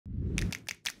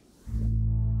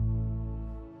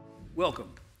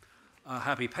welcome.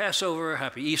 Happy Passover,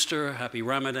 happy Easter, happy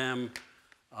Ramadan.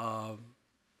 I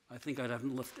think I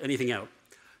haven't left anything out.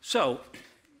 So,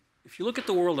 if you look at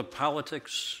the world of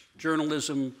politics,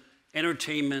 journalism,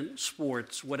 entertainment,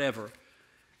 sports, whatever,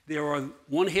 there are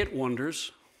one-hit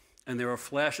wonders, and there are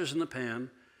flashes in the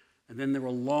pan, and then there are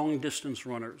long-distance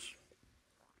runners.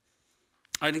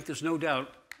 I think there's no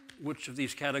doubt which of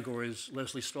these categories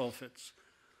Lesley Stahl fits.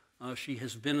 She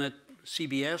has been at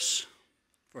CBS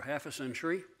for half a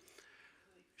century.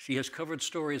 She has covered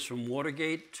stories from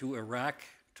Watergate to Iraq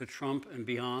to Trump and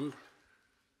beyond.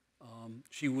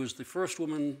 She was the first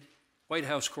woman White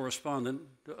House correspondent,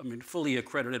 fully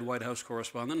accredited White House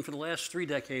correspondent. And for the last 3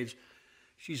 decades,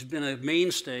 she's been a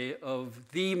mainstay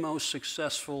of the most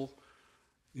successful,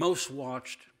 most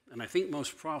watched, and I think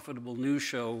most profitable news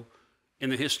show in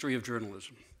the history of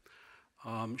journalism.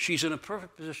 She's in a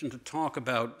perfect position to talk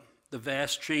about the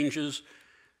vast changes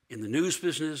in the news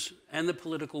business and the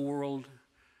political world,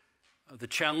 the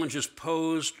challenges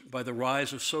posed by the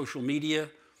rise of social media,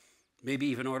 maybe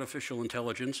even artificial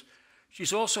intelligence.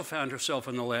 She's also found herself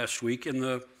in the last week in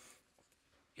the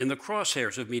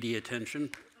crosshairs of media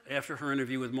attention after her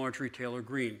interview with Marjorie Taylor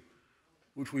Greene,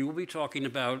 which we will be talking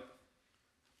about,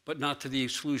 but not to the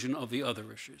exclusion of the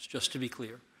other issues, just to be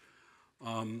clear.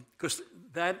 Because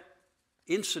that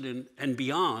incident and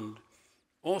beyond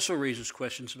also raises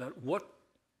questions about what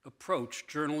approach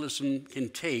journalism can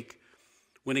take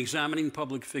when examining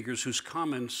public figures whose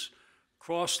comments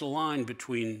cross the line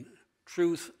between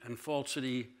truth and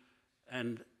falsity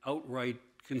and outright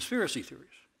conspiracy theories.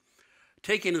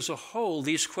 Taken as a whole,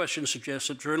 these questions suggest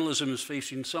that journalism is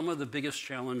facing some of the biggest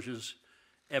challenges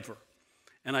ever.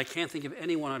 And I can't think of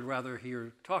anyone I'd rather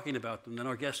hear talking about them than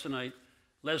our guest tonight,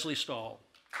 Lesley Stahl.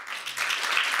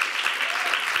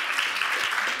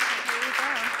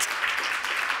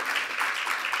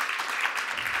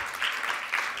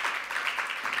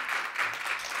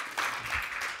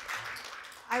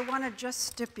 I want to just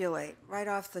stipulate right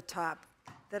off the top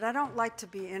that I don't like to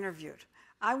be interviewed.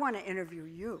 I want to interview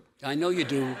you. I know you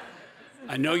do.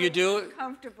 I know you do.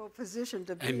 Comfortable position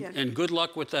to be in. And good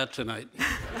luck with that tonight.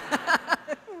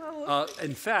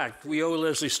 In fact, we owe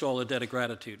Lesley Stahl a debt of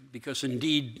gratitude because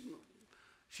indeed,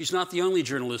 she's not the only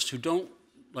journalist who don't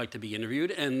like to be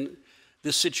interviewed. And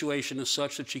this situation is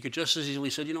such that she could just as easily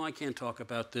say, you know, I can't talk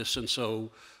about this, and so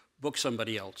book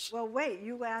somebody else. Well, wait,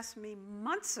 you asked me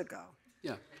months ago.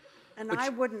 Yeah. And I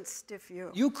wouldn't stiff you.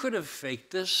 You could have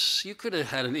faked this. You could have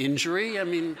had an injury. I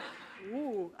mean...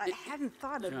 Ooh, I hadn't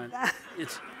thought of that.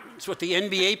 It's what the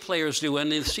NBA players do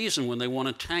end of the season when they want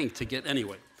a tank to get...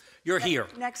 Anyway, you're here.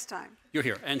 Next time. You're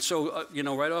here. And so, you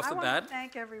know, right off the bat... I want to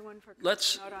thank everyone for coming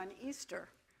out on Easter.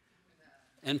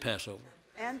 And Passover.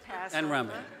 And Passover. And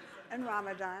Ramadan. And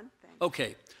Ramadan.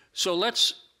 Okay, so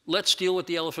let's deal with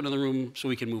the elephant in the room so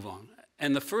we can move on.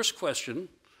 And the first question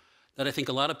that I think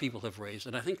a lot of people have raised,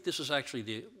 and I think this is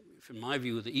actually, in my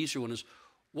view, the easier one, is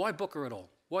why book her at all?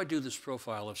 Why do this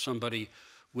profile of somebody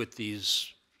with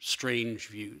these strange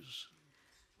views?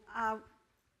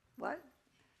 What?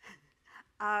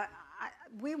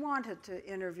 We wanted to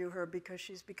interview her because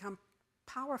she's become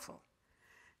powerful.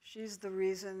 She's the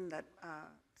reason that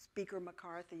Speaker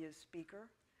McCarthy is Speaker.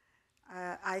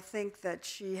 I think that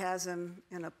she has him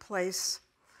in a place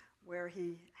where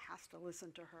he has to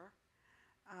listen to her.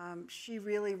 She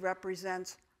really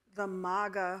represents the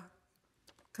MAGA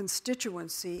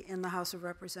constituency in the House of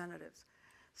Representatives.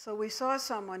 So we saw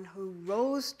someone who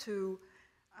rose to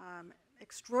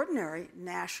extraordinary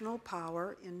national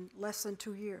power in less than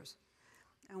 2 years.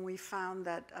 And we found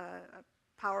that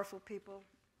powerful people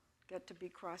get to be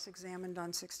cross-examined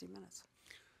on 60 Minutes.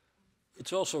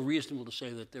 It's also reasonable to say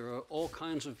that there are all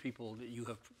kinds of people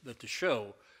that the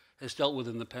show has dealt with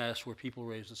in the past where people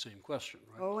raise the same question,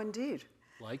 right? Oh, indeed.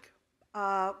 Like?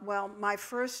 Well, my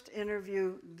first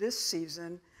interview this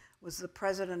season was the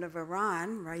president of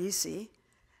Iran, Raisi,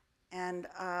 and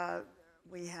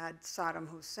we had Saddam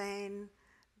Hussein,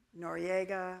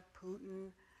 Noriega, Putin,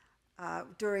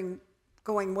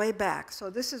 going way back.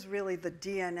 So this is really the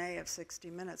DNA of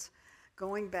 60 Minutes.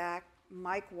 Going back,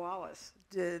 Mike Wallace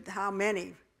did how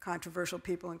many controversial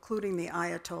people, including the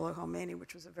Ayatollah Khomeini,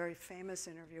 which was a very famous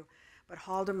interview, but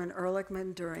Haldeman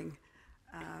Ehrlichman during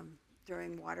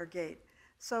Watergate.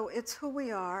 So it's who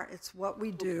we are, it's what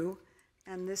we do,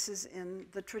 and this is in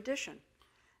the tradition.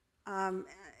 And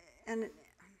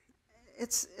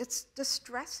it's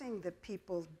distressing that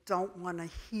people don't want to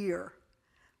hear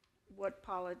what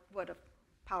a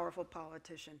powerful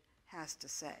politician has to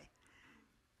say.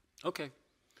 Okay.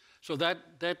 So that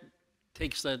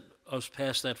takes us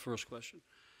past that first question.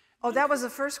 Oh, that was the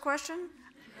first question?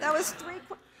 That was 3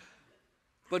 questions.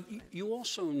 But you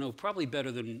also know, probably better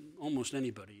than almost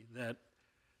anybody, that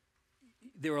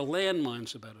there are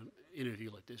landmines about an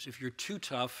interview like this. If you're too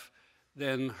tough,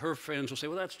 then her friends will say,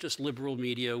 well, that's just liberal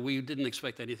media. We didn't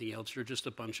expect anything else. You're just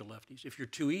a bunch of lefties. If you're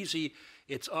too easy,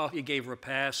 it's, oh, you gave her a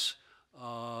pass.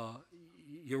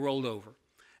 You rolled over.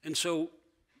 And so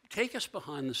take us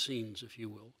behind the scenes, if you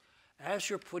will, as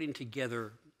you're putting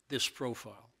together this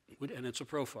profile, and it's a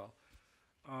profile.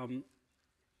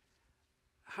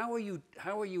 How are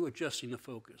you adjusting the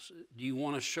focus? Do you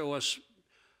want to show us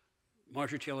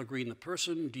Marjorie Taylor Greene, the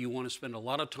person? Do you want to spend a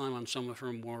lot of time on some of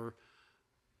her more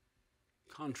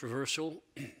controversial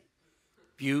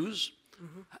views?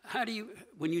 Mm-hmm. How do you,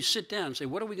 when you sit down and say,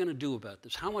 what are we going to do about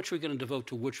this? How much are we going to devote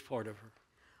to which part of her?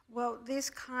 Well, these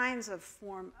kinds of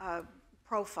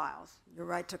profiles, you're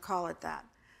right to call it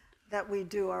that we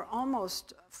do are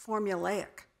almost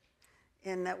formulaic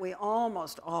in that we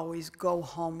almost always go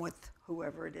home with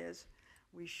whoever it is.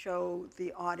 We show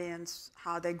the audience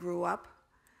how they grew up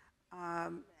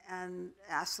and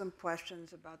ask them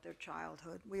questions about their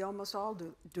childhood. We almost all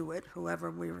do it,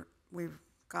 whoever we've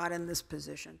got in this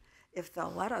position, if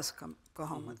they'll let us go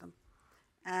home with them.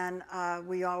 And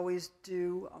we always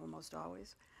do, almost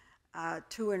always,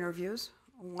 2 interviews,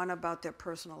 one about their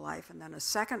personal life and then a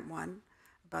second one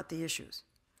about the issues.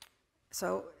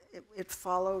 So it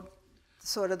followed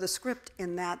sort of the script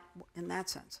in that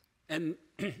sense. And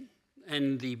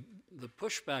the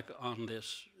pushback on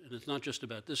this, and it's not just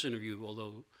about this interview,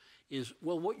 although, is,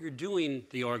 well, what you're doing,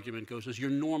 the argument goes, is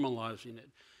you're normalizing it.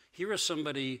 Here is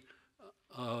somebody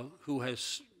who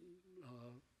has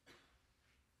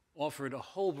offered a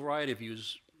whole variety of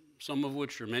views, some of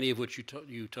which, or many of which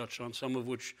you touched on, some of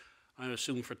which I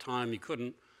assume for time you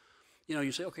couldn't. You know,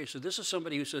 you say, okay, so this is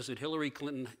somebody who says that Hillary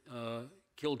Clinton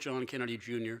killed John Kennedy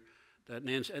Jr., that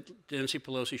Nancy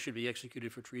Pelosi should be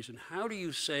executed for treason. How do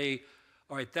you say,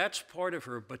 all right, that's part of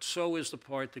her, but so is the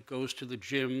part that goes to the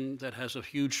gym that has a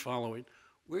huge following?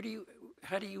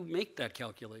 How do you make that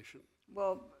calculation?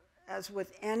 Well, as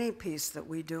with any piece that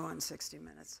we do on 60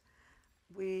 Minutes,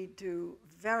 we do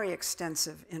very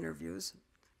extensive interviews,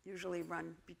 usually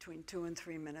run between 2 and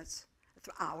 3 minutes,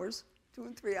 hours, 2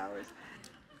 and 3 hours.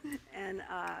 And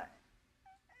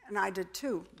I did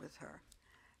 2 with her.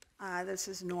 This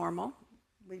is normal.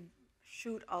 We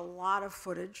shoot a lot of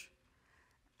footage,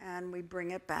 and we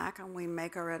bring it back, and we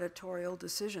make our editorial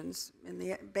decisions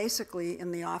basically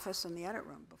in the office and the edit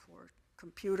room before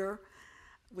computer.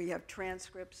 We have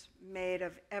transcripts made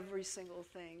of every single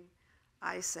thing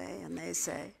I say and they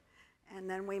say, and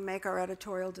then we make our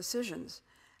editorial decisions.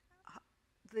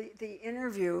 The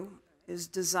interview is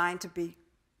designed to be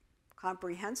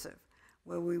comprehensive,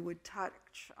 where we would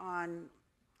touch on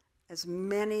as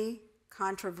many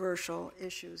controversial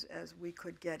issues as we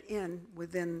could get in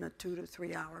within the 2 to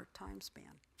 3 hour time span.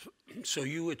 So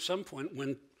you at some point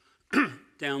went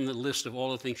down the list of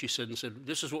all the things she said and said,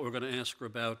 this is what we're going to ask her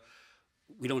about.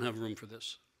 We don't have room for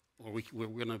this. Or we're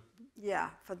going to... Yeah,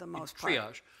 for the most part.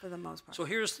 Triage. For the most part. So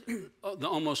here's the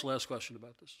almost last question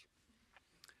about this.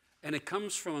 And it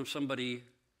comes from somebody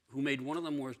who made one of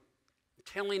the more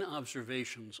telling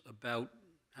observations about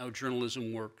how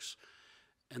journalism works.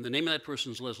 And the name of that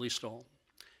person is Lesley Stahl.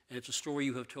 And it's a story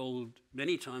you have told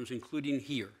many times, including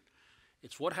here.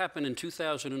 It's what happened in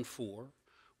 2004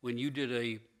 when you did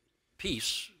a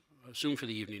piece, I assume for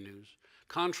the Evening News,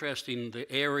 contrasting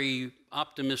the airy,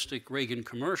 optimistic Reagan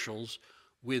commercials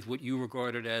with what you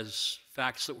regarded as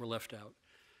facts that were left out.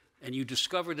 And you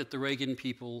discovered that the Reagan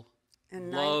people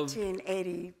loved... In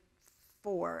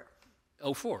 1984.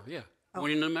 04, yeah.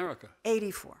 Born in America.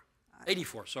 84.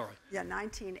 84, sorry. Yeah,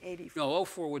 1984. No,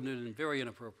 04 would have been very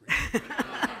inappropriate.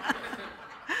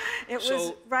 It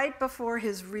was right before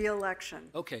his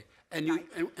re-election. Okay, and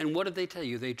what did they tell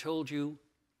you? They told you?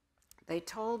 They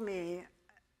told me,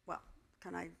 well,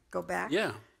 can I go back?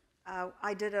 Yeah.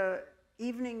 I did an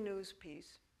evening news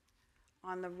piece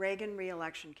on the Reagan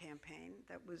re-election campaign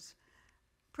that was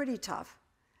pretty tough.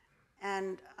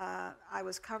 And I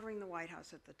was covering the White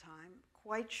House at the time,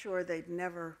 quite sure they'd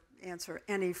never answer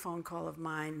any phone call of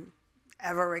mine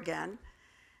ever again.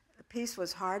 The piece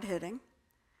was hard-hitting,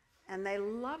 and they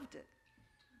loved it.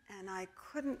 And I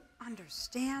couldn't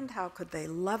understand how could they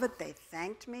love it. They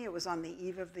thanked me. It was on the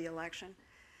eve of the election.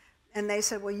 And they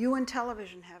said, well, you in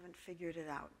television haven't figured it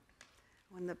out.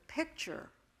 When the picture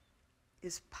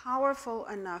is powerful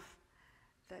enough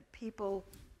that people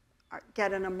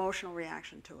get an emotional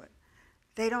reaction to it,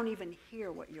 they don't even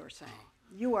hear what you're saying.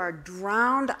 You are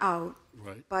drowned out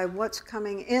by what's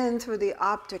coming in through the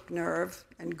optic nerve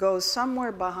and goes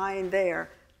somewhere behind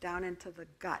there down into the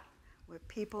gut, where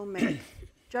people make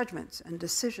judgments and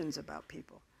decisions about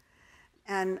people.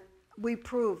 And we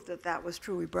proved that that was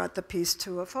true. We brought the piece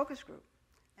to a focus group.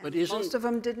 And But most of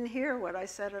them didn't hear what I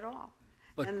said at all.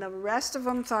 And the rest of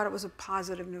them thought it was a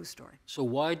positive news story. So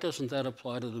why doesn't that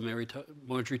apply to the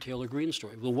Marjorie Taylor Greene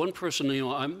story? Well, one person, you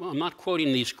know, I'm not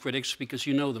quoting these critics because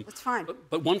you know them. That's fine.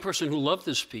 But one person who loved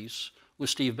this piece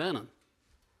was Steve Bannon.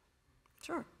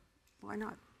 Sure, why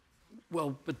not?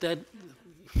 Well, but that...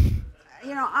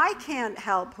 You know, I can't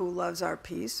help who loves our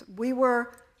piece. We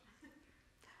were...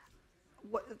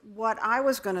 What I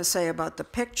was going to say about the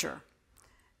picture,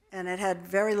 and it had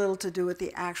very little to do with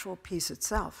the actual piece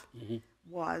itself,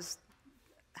 was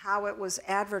how it was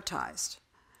advertised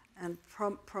and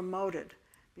promoted.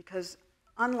 Because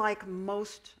unlike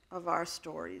most of our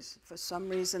stories, for some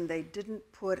reason they didn't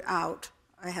put out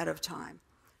ahead of time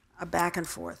a back and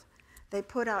forth. They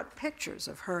put out pictures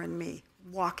of her and me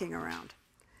walking around.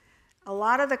 A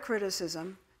lot of the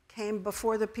criticism came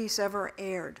before the piece ever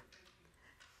aired.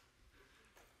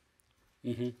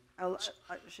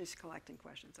 She's collecting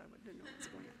questions. I didn't know what's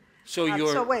going on. So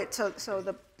you're... So wait,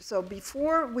 so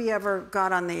before we ever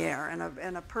got on the air,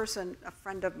 and a person, a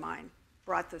friend of mine,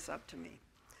 brought this up to me,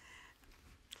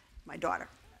 my daughter,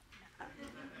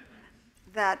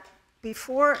 that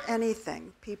before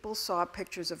anything, people saw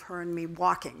pictures of her and me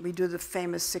walking. We do the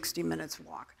famous 60 Minutes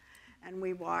walk. And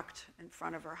we walked in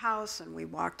front of her house, and we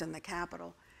walked in the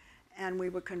Capitol, and we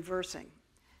were conversing.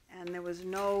 And there was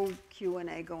no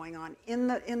Q&A going on in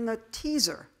the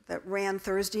teaser that ran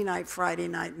Thursday night, Friday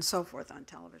night, and so forth on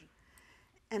television.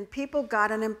 And people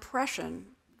got an impression,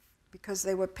 because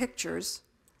they were pictures,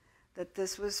 that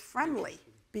this was friendly,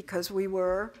 because we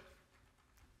were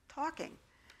talking.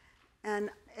 And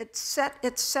it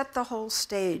set the whole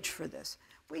stage for this.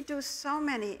 We do so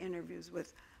many interviews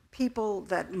with people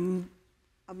that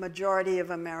a majority of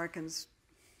Americans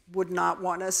would not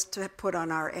want us to put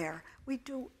on our air. We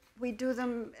do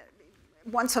them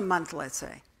once a month, let's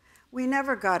say. We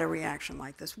never got a reaction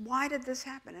like this. Why did this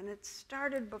happen? And it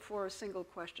started before a single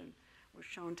question was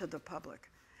shown to the public.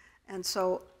 And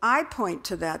so I point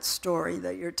to that story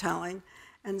that you're telling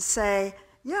and say,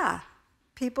 yeah,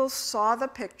 people saw the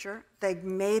picture, they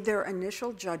made their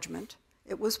initial judgment,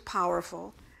 it was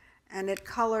powerful, and it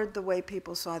colored the way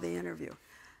people saw the interview.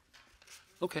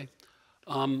 Okay.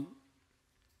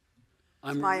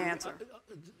 That's my answer.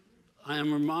 I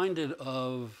am reminded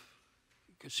of,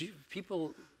 because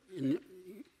people in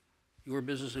your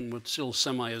business and what still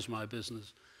semi is my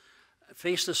business,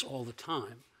 face this all the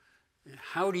time.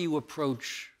 How do you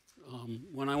approach,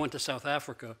 when I went to South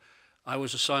Africa, I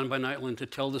was assigned by Nightland to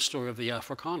tell the story of the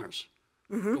Afrikaners,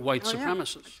 the white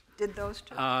supremacists. Yeah. Did those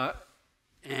too.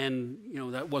 And you know,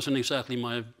 that wasn't exactly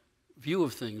my view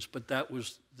of things, but that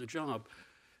was the job.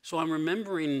 So I'm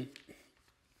remembering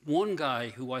one guy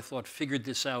who I thought figured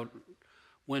this out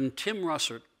when Tim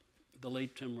Russert, the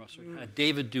late Tim Russert, had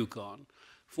David Duke on,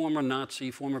 former Nazi,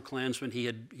 former Klansman.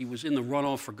 He was in the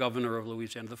runoff for governor of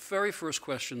Louisiana. The very first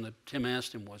question that Tim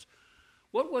asked him was,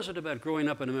 what was it about growing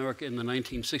up in America in the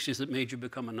 1960s that made you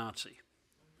become a Nazi?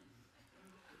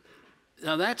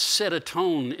 Now that set a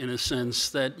tone in a sense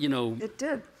that, you know... It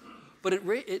did. But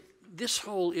this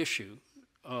whole issue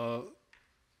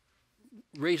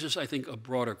raises, I think, a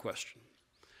broader question.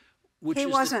 He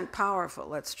wasn't powerful,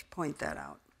 let's point that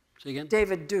out. Say again?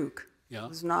 David Duke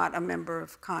was not a member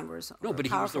of Congress. No, but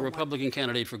he was the Republican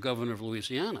candidate for governor of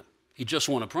Louisiana. He just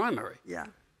won a primary. Yeah.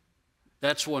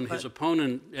 That's when his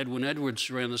opponent, Edwin Edwards,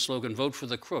 ran the slogan, vote for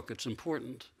the crook, it's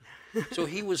important. So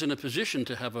he was in a position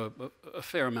to have a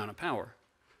fair amount of power.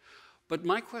 But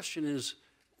my question is,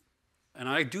 and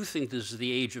I do think this is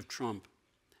the age of Trump,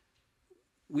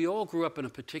 we all grew up in a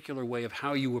particular way of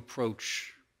how you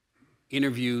approach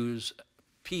interviews,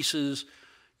 pieces.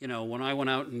 You know, when I went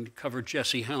out and covered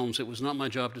Jesse Helms, it was not my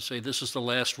job to say, this is the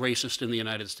last racist in the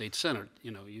United States Senate.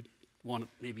 You know, you want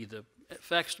maybe the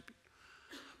facts to be.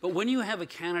 But when you have a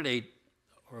candidate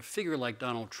or a figure like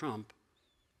Donald Trump,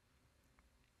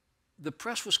 the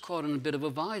press was caught in a bit of a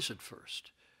vise at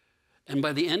first. And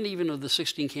by the end even of the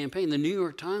 2016 campaign, the New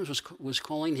York Times was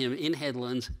calling him, in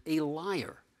headlines, a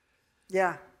liar.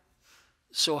 Yeah.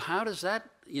 So how does that,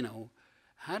 you know,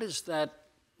 how does that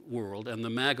world and the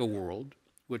MAGA world,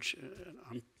 which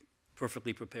I'm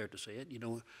perfectly prepared to say it, you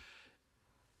know.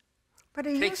 But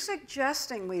are you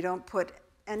suggesting we don't put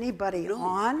anybody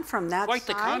on from that side? Quite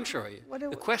the contrary.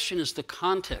 The question is the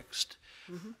context.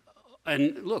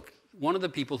 And look, one of the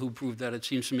people who proved that, it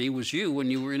seems to me, was you when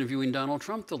you were interviewing Donald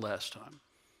Trump the last time.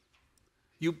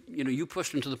 You know, you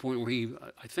pushed him to the point where he,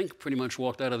 I think, pretty much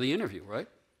walked out of the interview, right?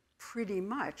 Pretty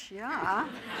much, yeah.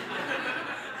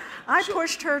 I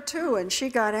pushed her too, and she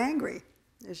got angry,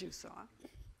 as you saw.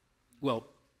 Well,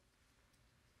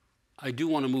 I do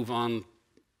want to move on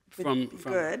from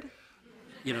Good.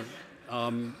 You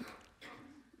know,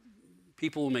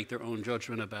 people will make their own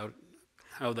judgment about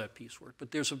how that piece worked.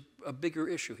 But there's a bigger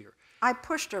issue here. I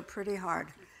pushed her pretty hard.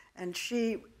 And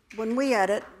when we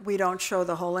edit, we don't show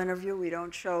the whole interview. We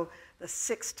don't show the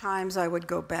 6 times I would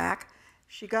go back.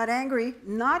 She got angry,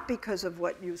 not because of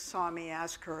what you saw me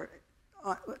ask her,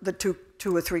 the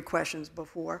two or three questions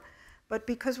before, but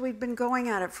because we've been going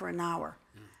at it for an hour.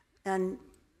 And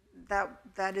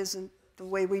that isn't the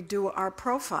way we do our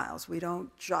profiles. We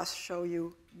don't just show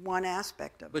you one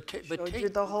aspect of it. We show you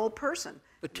the whole person.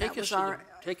 But take us to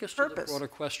the broader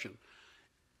question.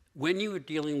 When you are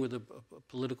dealing with a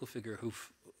political figure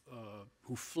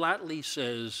who flatly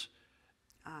says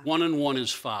 1 and 1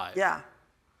 is 5. Yeah.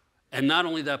 And not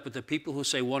only that, but the people who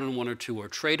say 1 and 1 are 2 are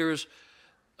traitors,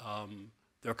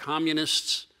 they're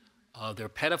communists, they're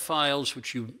pedophiles,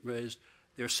 which you raised,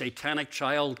 they're satanic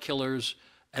child killers,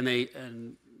 and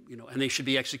they should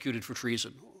be executed for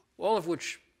treason. All of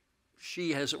which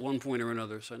she has at one point or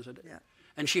another said. Yeah.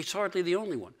 And she's hardly the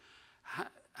only one.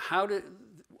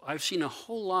 I've seen a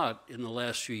whole lot in the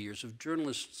last few years of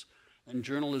journalists and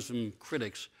journalism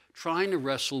critics trying to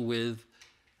wrestle with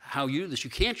how you do this. You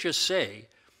can't just say,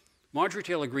 Marjorie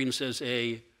Taylor Greene says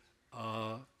A,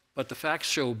 but the facts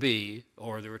show B,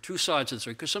 or there are 2 sides to the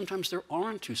story, because sometimes there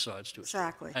aren't 2 sides to it.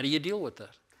 Exactly. How do you deal with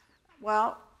that?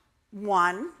 Well,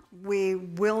 1, we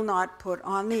will not put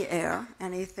on the air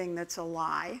anything that's a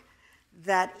lie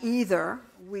that either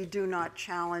we do not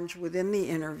challenge within the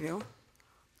interview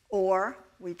or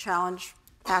we challenge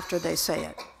after they say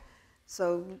it.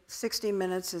 So 60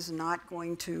 Minutes is not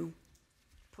going to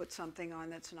put something on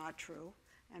that's not true,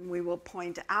 and we will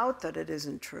point out that it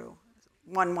isn't true,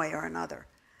 one way or another.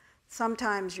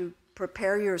 Sometimes you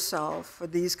prepare yourself for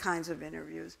these kinds of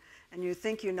interviews, and you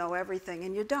think you know everything,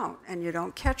 and you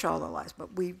don't catch all the lies.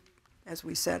 But we, as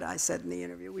we said, I said in the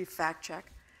interview, we fact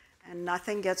check, and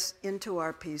nothing gets into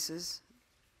our pieces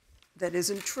that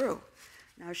isn't true.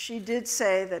 Now, she did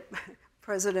say that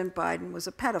President Biden was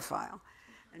a pedophile,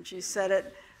 and she said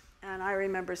it, and I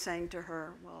remember saying to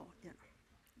her, well,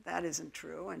 that isn't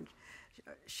true. And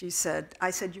she said,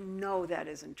 I said, you know that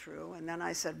isn't true. And then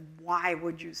I said, why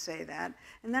would you say that?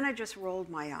 And then I just rolled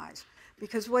my eyes.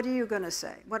 Because what are you going to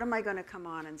say? What am I going to come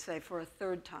on and say for a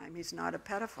 3rd time? He's not a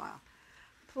pedophile.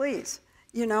 Please.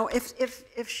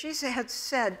 If she had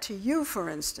said to you, for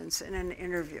instance, in an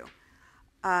interview,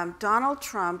 Donald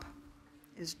Trump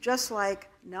is just like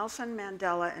Nelson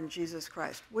Mandela and Jesus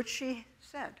Christ, which she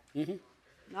said. Mm-hmm.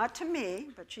 Not to me,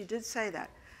 but she did say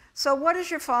that. So what is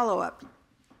your follow-up?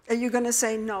 Are you going to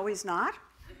say, no, he's not?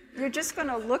 You're just going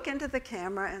to look into the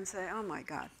camera and say, oh, my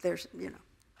God,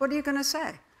 what are you going to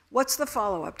say? What's the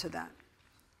follow-up to that?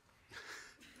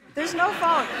 There's no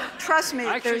follow-up. Trust me,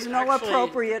 there's no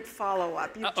appropriate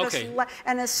follow-up. You just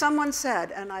and as someone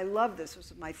said, and I love this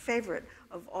was my favorite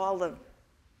of all the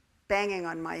banging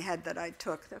on my head that I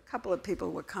took, a couple of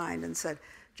people were kind and said,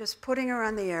 just putting her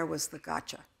on the air was the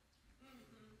gotcha.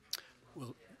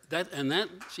 Well, that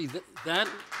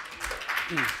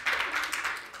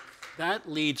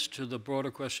leads to the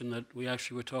broader question that we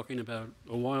actually were talking about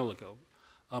a while ago.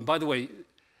 By the way,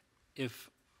 if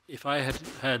I had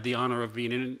had the honor of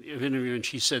being in an interview and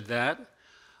she said that,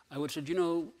 I would have said,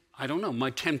 I don't know. My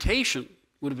temptation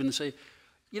would have been to say,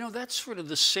 that's sort of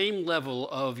the same level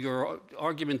of your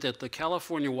argument that the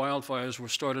California wildfires were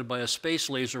started by a space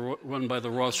laser run by the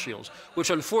Rothschilds, which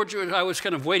unfortunately I was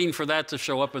kind of waiting for that to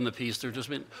show up in the piece.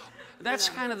 That's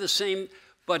kind of the same,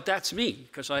 but that's me,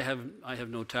 because I have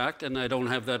no tact and I don't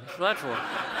have that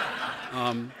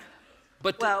platform.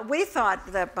 Well, we thought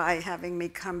that by having me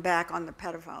come back on the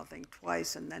pedophile thing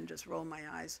twice and then just roll my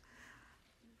eyes.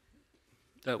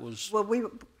 That was... Well,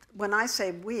 when I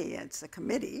say we, it's the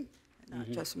committee, not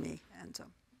just me. And so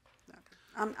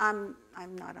I'm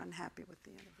not unhappy with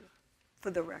the interview, for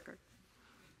the record.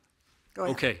 Go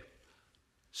ahead. Okay.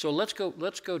 So let's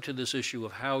go to this issue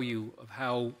of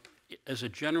how as a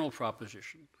general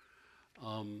proposition,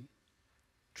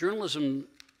 journalism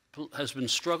has been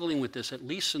struggling with this at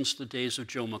least since the days of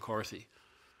Joe McCarthy,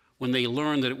 when they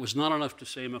learned that it was not enough to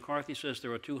say, McCarthy says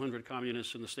there are 200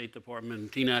 communists in the State Department,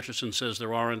 and Dean Acheson says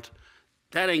there aren't.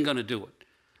 That ain't going to do it.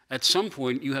 At some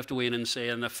point, you have to weigh in and say,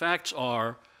 and the facts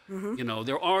are,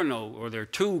 there are no, or there are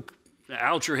 2,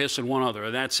 Alger Hiss and 1 other,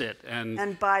 and that's it. And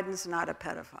Biden's not a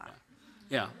pedophile.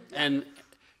 Yeah, and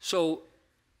so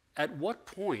at what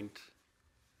point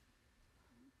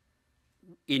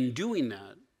in doing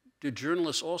that, do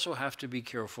journalists also have to be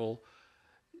careful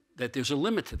that there's a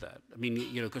limit to that? I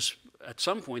mean, because at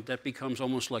some point that becomes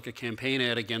almost like a campaign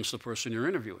ad against the person you're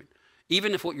interviewing,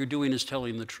 even if what you're doing is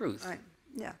telling the truth. Right,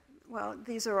 yeah. Well,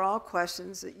 these are all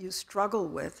questions that you struggle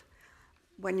with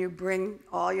when you bring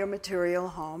all your material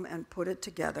home and put it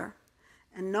together.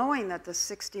 And knowing that the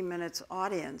 60 Minutes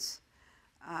audience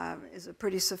is a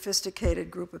pretty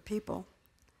sophisticated group of people.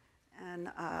 And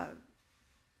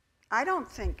I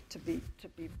don't think, to be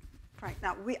frank,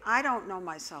 now I don't know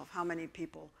myself how many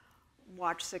people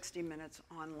watch 60 Minutes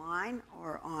online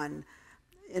or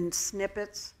in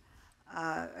snippets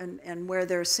and where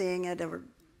they're seeing it,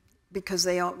 because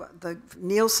the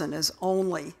Nielsen is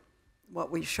only what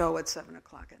we show at 7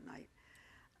 o'clock at night.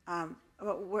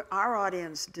 Our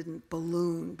audience didn't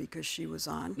balloon because she was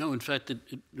on. No, in fact, it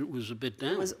was a bit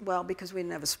down. Well, because we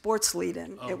didn't have a sports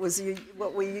lead-in. Oh. It was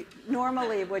what we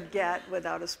normally would get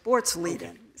without a sports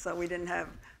lead-in. Okay. So we didn't have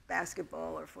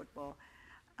basketball or football.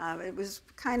 It was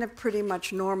kind of pretty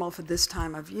much normal for this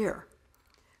time of year.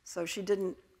 So she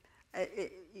didn't,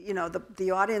 you know,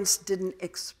 the audience didn't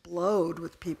explode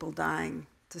with people dying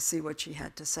to see what she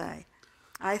had to say.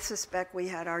 I suspect we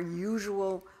had our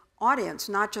usual audience,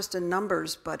 not just in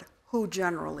numbers, but who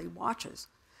generally watches.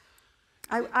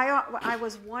 I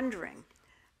was wondering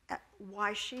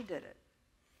why she did it.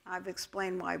 I've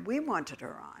explained why we wanted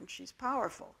her on. She's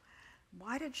powerful.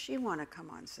 Why did she want to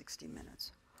come on 60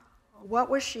 Minutes?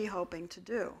 What was she hoping to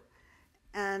do?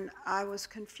 And I was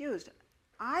confused.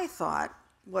 I thought,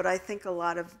 what I think a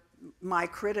lot of my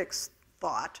critics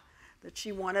thought, that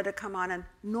she wanted to come on and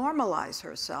normalize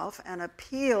herself and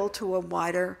appeal to a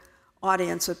wider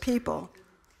audience of people.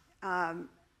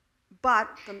 But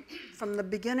from the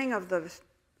beginning of the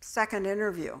second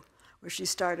interview, where she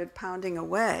started pounding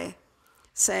away,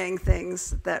 saying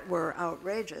things that were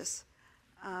outrageous,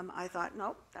 I thought,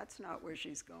 nope, that's not where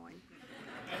she's going.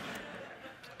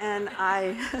 And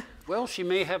Well, she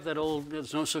may have that old,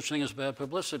 there's no such thing as bad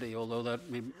publicity, although that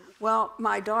may... Well,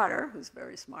 my daughter, who's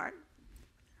very smart,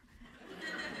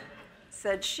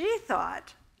 said she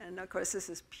thought, and of course this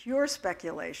is pure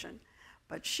speculation,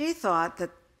 but she thought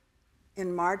that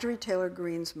in Marjorie Taylor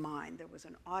Greene's mind there was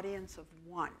an audience of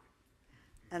one,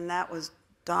 and that was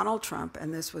Donald Trump,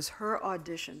 and this was her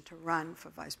audition to run for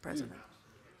vice president.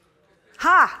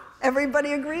 Ha!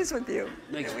 Everybody agrees with you.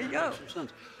 There we go. Makes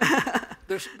sense.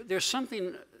 There's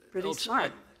something else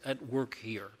at work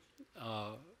here.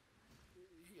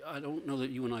 I don't know that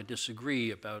you and I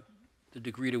disagree about the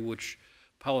degree to which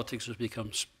politics has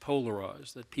become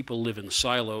polarized, that people live in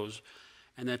silos,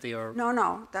 and that they are...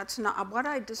 No, that's not what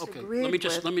I disagree with.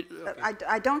 Okay.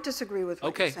 I don't disagree with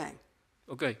what you're saying.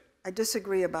 Okay. I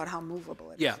disagree about how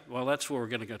movable it is. Yeah, well, that's what we're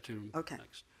going to get to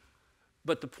next.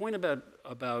 But the point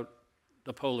about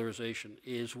the polarization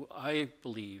is, I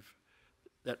believe,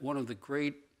 that one of the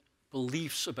great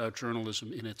beliefs about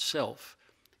journalism in itself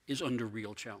is under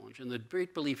real challenge. And the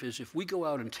great belief is, if we go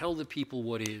out and tell the people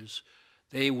what is,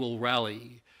 they will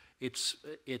rally. It's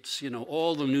you know,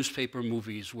 all the newspaper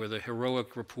movies where the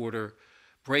heroic reporter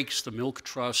breaks the milk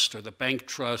trust or the bank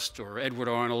trust or Edward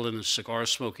Arnold and the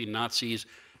cigar-smoking Nazis,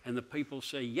 and the people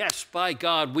say, yes, by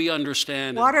God, we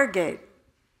understand. Watergate.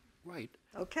 Right.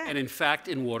 Okay. And in fact,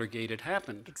 in Watergate, it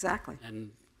happened. Exactly.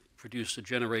 And produced a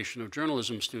generation of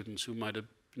journalism students who might have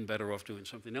been better off doing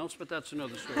something else, but that's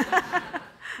another story. Right.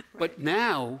 But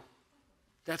now,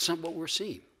 that's not what we're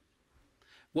seeing.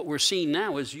 What we're seeing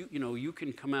now is, you know, you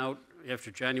can come out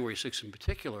after January 6th in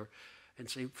particular and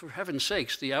say, for heaven's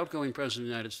sakes, the outgoing president of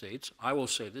the United States, I will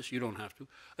say this, you don't have to,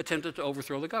 attempted to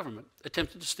overthrow the government,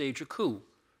 attempted to stage a coup,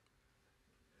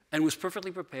 and was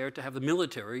perfectly prepared to have the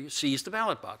military seize the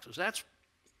ballot boxes. That's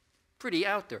pretty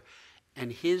out there.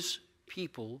 And his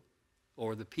people,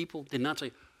 or the people, did not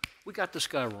say, we got this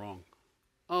guy wrong.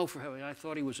 Oh, for heaven, I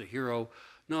thought he was a hero.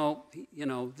 No, you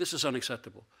know, this is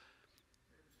unacceptable.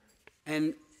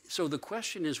 And so the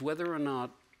question is whether or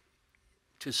not,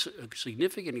 to a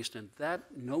significant extent, that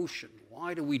notion,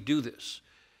 why do we do this?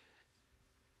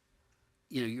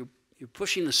 You know, you're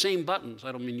pushing the same buttons.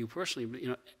 I don't mean you personally, but, you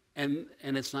know, and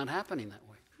it's not happening that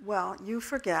way. Well, you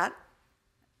forget,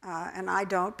 and I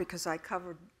don't because I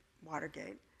covered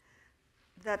Watergate,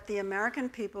 that the American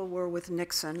people were with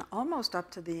Nixon almost up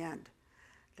to the end.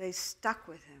 They stuck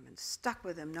with him and stuck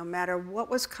with him no matter what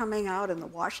was coming out in the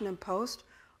Washington Post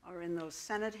or in those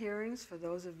Senate hearings. For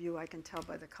those of you, I can tell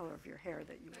by the color of your hair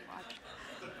that you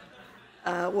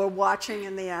watch, were watching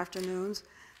in the afternoons.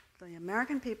 The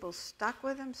American people stuck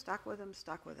with him, stuck with him,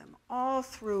 stuck with him, all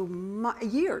through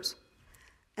years.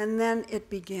 And then it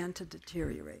began to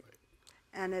deteriorate.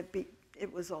 And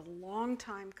it was a long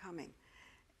time coming.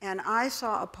 And I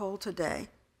saw a poll today,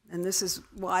 and this is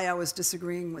why I was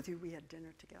disagreeing with you. We had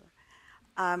dinner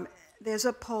together. There's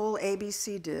a poll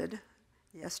ABC did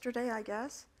yesterday, I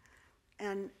guess.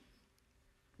 And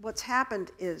what's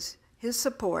happened is his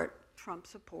support Trump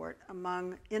support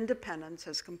among independents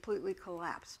has completely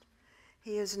collapsed.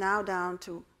 He is now down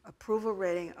to approval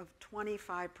rating of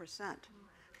 25%.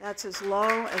 That's as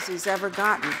low as he's ever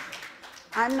gotten.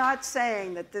 I'm not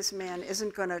saying that this man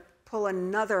isn't going to pull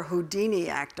another Houdini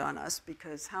act on us,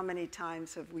 because how many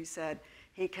times have we said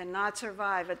he cannot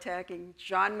survive attacking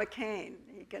John McCain?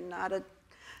 He cannot,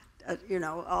 you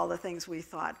know, all the things we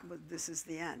thought, this is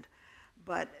the end.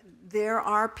 But there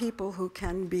are people who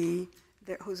can be,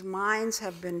 whose minds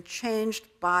have been changed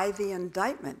by the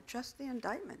indictment, just the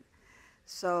indictment.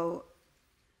 So,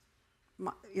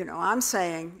 you know, I'm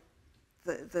saying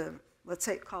let's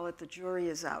say, call it the jury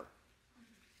is out.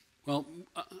 Well,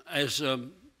 as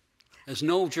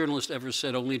no journalist ever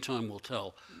said, only time will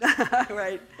tell.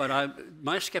 Right. But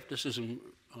my skepticism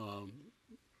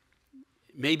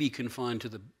may be confined to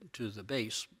the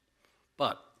base,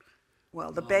 but.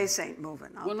 Well, the base ain't moving,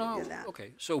 I'll give you that.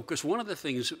 Okay, so, because one of the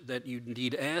things that you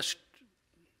indeed asked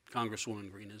Congresswoman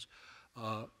Greene is,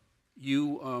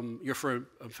 you're for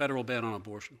a federal ban on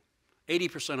abortion.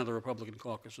 80% of the Republican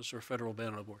caucus is for a federal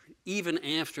ban on abortion, even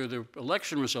after the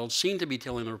election results seem to be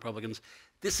telling the Republicans,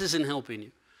 this isn't helping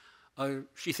you.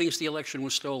 She thinks the election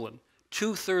was stolen.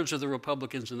 2/3 of the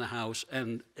Republicans in the House,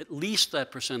 and at least that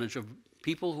percentage of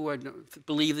people who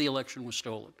believe the election was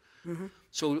stolen. Mm-hmm.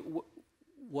 So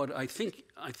what I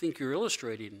think you're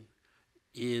illustrating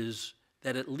is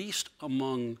that at least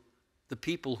among the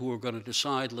people who are going to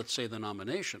decide, let's say, the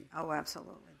nomination. Oh,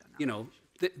 absolutely. You know,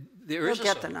 there is a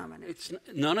get the nomination.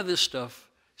 None of this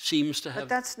stuff seems to have. But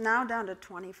that's now down to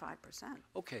 25%.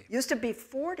 Okay. Used to be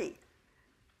 40,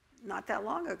 not that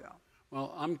long ago.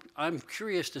 Well, I'm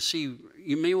curious to see.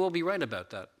 You may well be right about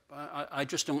that. I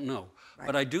just don't know. Right.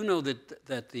 But I do know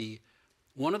that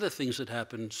one of the things that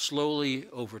happened slowly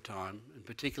over time, and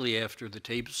particularly after the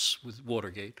tapes with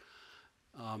Watergate,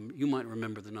 you might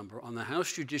remember the number, on the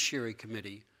House Judiciary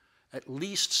Committee, at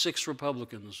least 6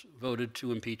 Republicans voted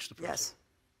to impeach the president. Yes,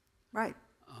 right.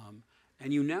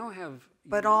 And you now have...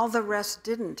 But all the rest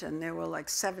didn't, and there were like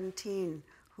 17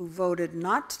 who voted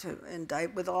not to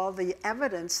indict with all the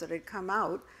evidence that had come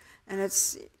out, and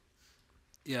it's...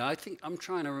 Yeah, I think I'm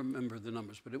trying to remember the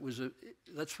numbers, but it was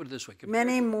let's put it this way.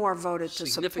 Many more voted to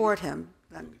support him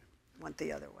than went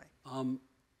the other way.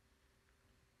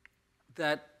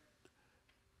 That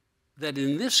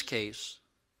in this case,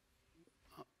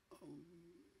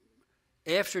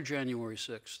 after January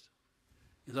 6th,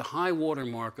 the high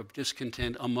watermark of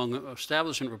discontent among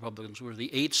establishment Republicans were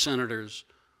the 8 senators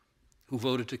who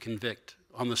voted to convict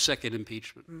on the second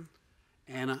impeachment. Mm.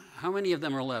 And how many of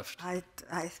them are left? I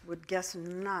would guess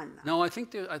none. No, I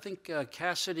think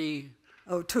Cassidy.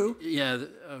 Oh, 2? Yeah,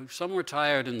 some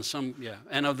retired and some, yeah.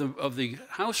 And of the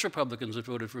House Republicans that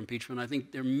voted for impeachment, I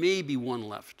think there may be 1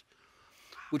 left,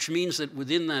 which means that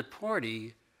within that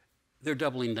party, they're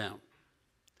doubling down.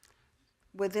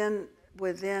 Within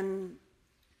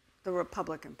the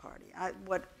Republican Party,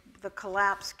 the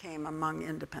collapse came among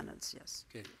independents. Yes.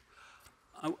 Okay,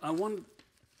 I want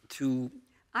to.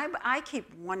 I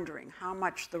keep wondering how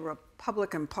much the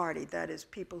Republican Party, that is,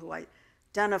 people who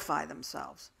identify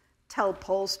themselves, tell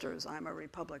pollsters I'm a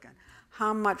Republican,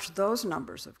 how much those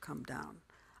numbers have come down.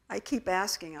 I keep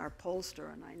asking our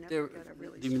pollster, and I never get a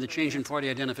really. You mean the change in party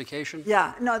identification?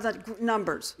 Yeah, no, the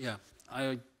numbers. Yeah,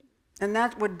 and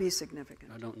that would be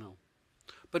significant. I don't know,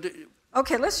 but.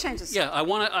 Okay, let's change the subject. Yeah, I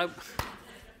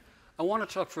want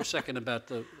to talk for a second about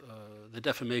the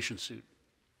defamation suit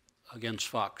against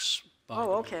Fox.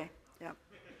 Oh, okay. Yep.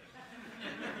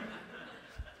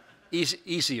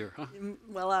 Easier, huh?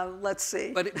 Well, let's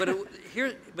see. But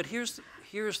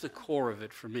here's the core of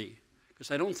it for me, because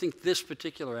I don't think this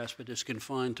particular aspect is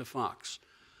confined to Fox.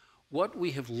 What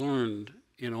we have learned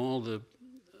in all the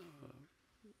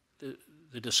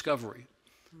discovery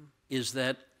is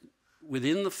that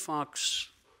within the Fox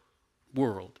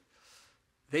world,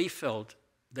 they felt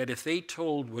that if they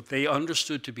told what they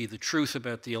understood to be the truth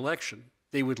about the election,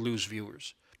 they would lose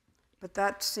viewers. But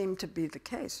that seemed to be the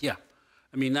case. Yeah.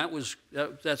 I mean,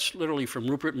 that's literally from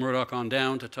Rupert Murdoch on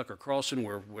down to Tucker Carlson,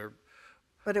 where.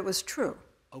 But it was true.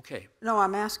 Okay. No,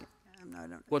 I'm asking.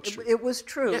 What's true? It was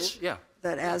true. Yes, yeah.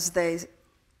 That as they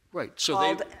right. So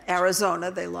called Arizona,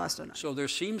 they lost a night. So there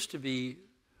seems to be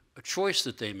a choice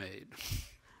that they made.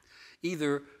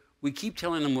 Either we keep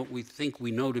telling them what we think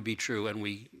we know to be true, and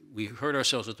we hurt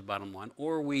ourselves at the bottom line,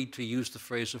 or we, to use the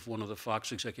phrase of one of the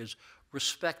Fox executives,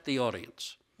 respect the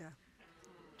audience. Yeah.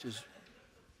 Which is,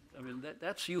 I mean,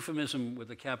 that's euphemism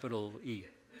with a capital E.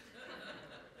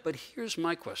 But here's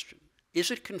my question.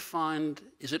 Is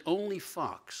it only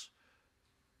Fox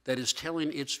that is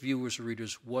telling its viewers or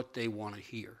readers what they want to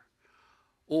hear?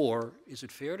 Or is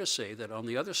it fair to say that on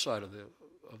the other side of the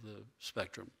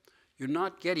spectrum, you're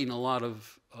not getting a lot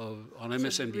of on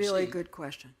MSNBC? It's a really good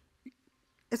question.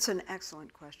 It's an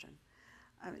excellent question.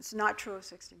 It's not true of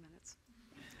 60 Minutes.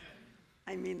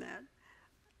 I mean that.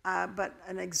 But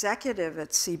an executive at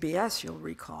CBS, you'll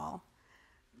recall,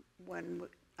 when,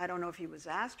 I don't know if he was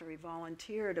asked or he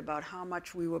volunteered about how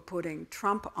much we were putting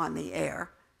Trump on the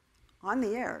air,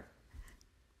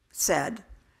 said,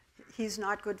 he's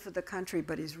not good for the country,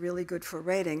 but he's really good for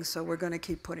ratings, so we're going to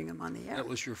keep putting him on the air. That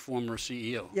was your former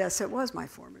CEO. Yes, it was my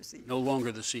former CEO. No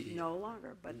longer the CEO. No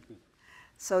longer, but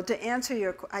so to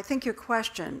answer I think your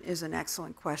question is an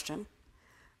excellent question.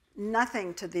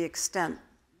 Nothing to the extent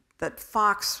that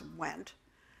Fox went,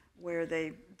 where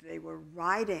they were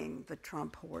riding the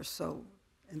Trump horse so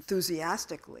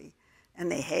enthusiastically, and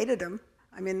they hated him.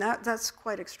 I mean, that's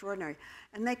quite extraordinary.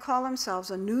 And they call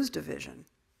themselves a news division.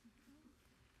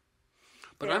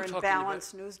 But They're I'm talking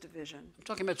balanced news division. I'm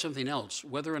talking about something else.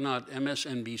 Whether or not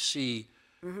MSNBC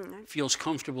feels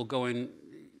comfortable going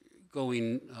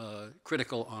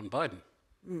critical on Biden,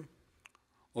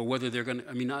 or whether they're going to.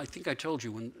 I mean, I think I told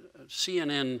you when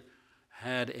CNN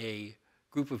had a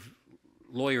group of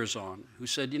lawyers on who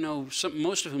said, you know,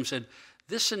 most of whom said,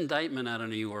 this indictment out of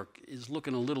New York is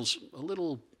looking a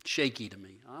little shaky to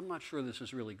me. I'm not sure this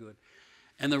is really good.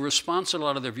 And the response of a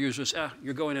lot of their viewers was,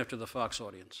 you're going after the Fox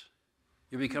audience.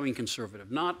 You're becoming conservative.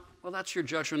 Not, well, that's your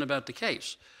judgment about the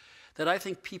case. That I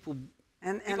think people...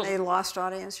 And they lost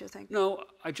audience, you think? No,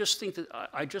 I just think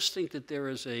that there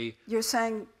is a... You're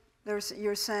saying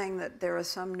that there are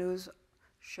some news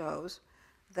shows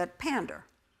that pander.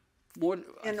 I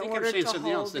think I'm saying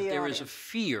something else, that there is a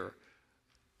fear,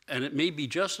 and it may be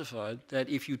justified, that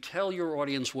if you tell your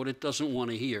audience what it doesn't want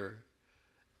to hear,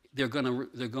 they're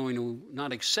going to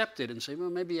not accept it and say, well,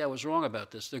 maybe I was wrong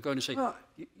about this. They're going to say, well,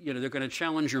 you know, they're going to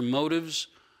challenge your motives.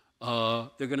 They're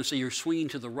going to say you're swinging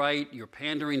to the right, you're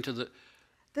pandering to the...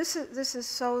 This is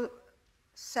so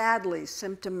sadly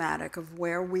symptomatic of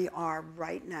where we are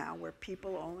right now, where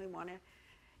people only want to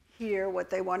hear what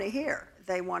they want to hear.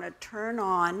 They want to turn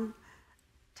on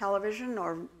television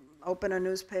or open a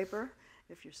newspaper,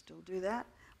 if you still do that,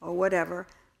 or whatever,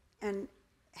 and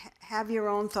have your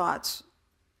own thoughts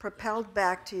propelled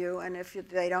back to you, and if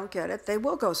they don't get it, they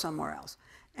will go somewhere else.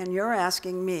 And you're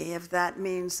asking me if that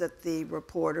means that the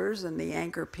reporters and the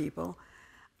anchor people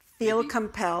feel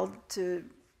compelled to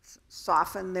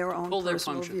soften their own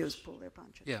personal views, pull their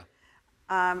punches. Yeah.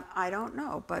 I don't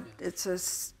know, but it's a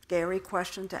scary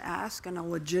question to ask and a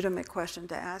legitimate question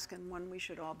to ask, and one we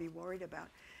should all be worried about.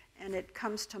 And it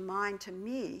comes to mind to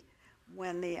me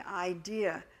when the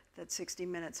idea that 60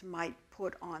 Minutes might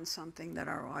put on something that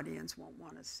our audience won't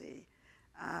want to see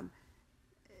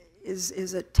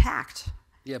is attacked.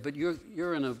 Yeah, but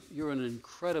you're in an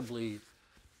incredibly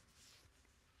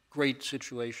great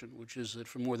situation, which is that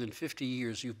for more than 50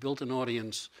 years you've built an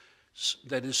audience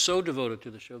that is so devoted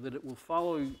to the show that it will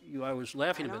follow you. I was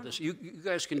laughing about this. You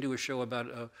guys can do a show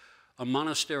about a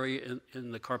monastery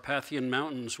in the Carpathian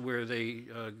Mountains where they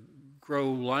grow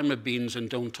lima beans and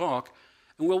don't talk,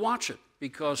 and we'll watch it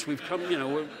because we've come, you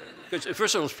know, because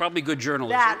first of all, it's probably good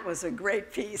journalism. That was a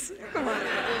great piece.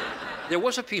 There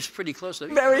was a piece pretty close to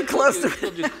it. Very close to it.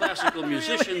 You'll do classical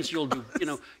musicians. You'll do, you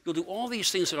know, you'll do all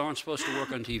these things that aren't supposed to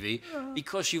work on TV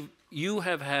because you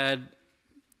have had,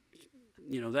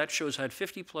 you know, that show's had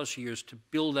 50+ years to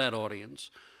build that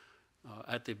audience.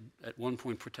 At one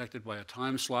point protected by a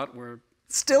time slot where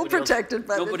still protected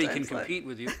by nobody the time can slot. compete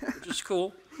with you, which is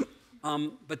cool.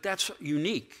 But that's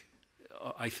unique,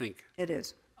 I think. It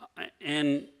is.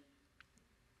 And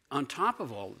on top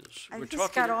of all this, I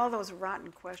just got all those rotten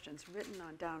questions written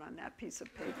down on that piece of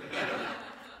paper.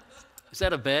 Is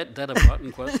that a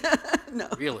rotten question? No.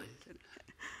 Really?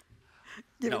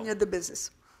 Giving you the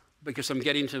business. Because I'm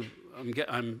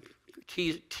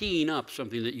teeing up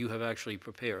something that you have actually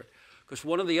prepared. Because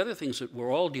one of the other things that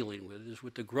we're all dealing with is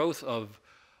with the growth of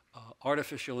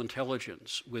artificial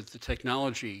intelligence, with the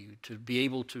technology to be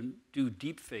able to do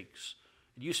deep fakes.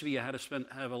 It used to be you had to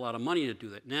have a lot of money to do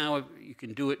that. Now you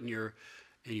can do it in your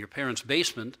parents'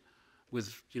 basement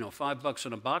with, you know, $5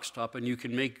 on a box top, and you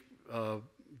can make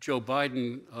Joe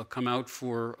Biden come out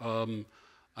for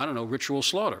I don't know, ritual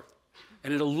slaughter,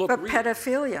 and it'll look real.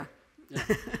 Pedophilia. Yeah.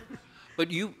 But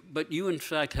you in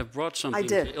fact have brought something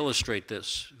to illustrate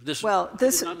this. I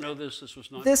did not know this. This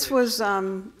was not. This was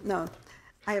no,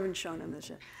 I haven't shown him this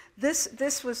yet.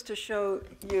 This was to show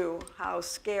you how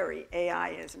scary AI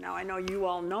is. Now I know you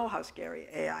all know how scary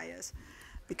AI is,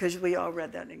 because we all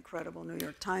read that incredible New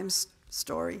York Times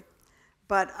story.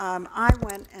 But I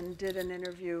went and did an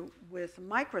interview with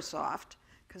Microsoft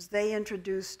because they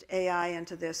introduced AI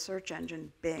into their search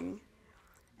engine, Bing,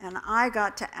 and I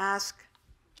got to ask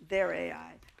their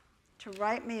AI to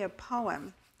write me a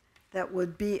poem that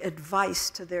would be advice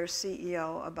to their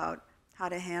CEO about how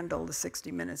to handle the 60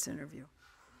 Minutes interview.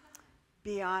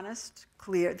 Be honest,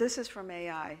 clear. This is from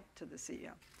AI to the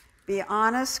CEO. Be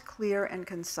honest, clear, and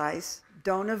concise.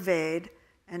 Don't evade,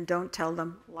 and don't tell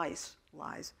them lies.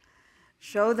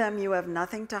 Show them you have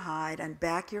nothing to hide, and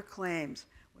back your claims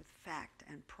with fact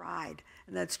and pride.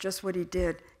 And that's just what he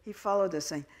did. He followed this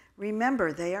thing.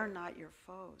 Remember, they are not your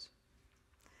foes.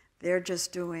 They're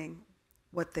just doing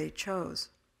what they chose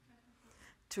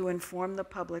to inform the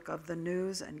public of the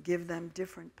news and give them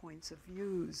different points of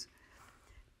views.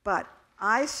 But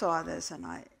I saw this and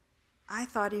I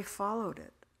thought he followed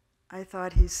it. I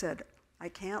thought he said, I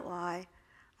can't lie.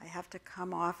 I have to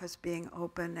come off as being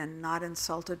open and not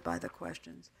insulted by the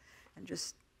questions and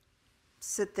just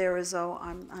sit there as though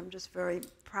I'm just very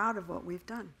proud of what we've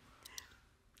done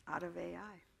out of AI.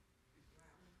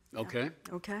 Okay.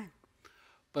 Yeah. Okay.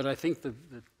 But I think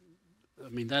I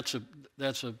mean, that's a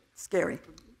scary.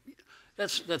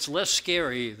 That's less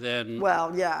scary than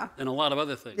than a lot of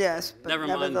other things. Yes, but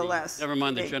nevertheless. Never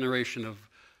mind the generation of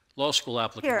law school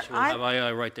applicants who will have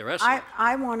AI write their essay.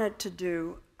 I wanted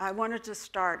to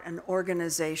start an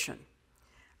organization.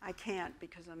 I can't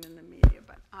because I'm in the media,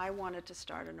 but I wanted to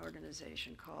start an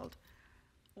organization called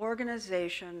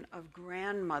Organization of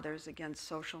Grandmothers Against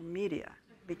Social Media,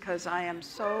 because I am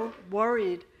so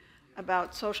worried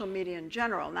about social media in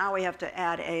general. Now we have to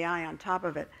add AI on top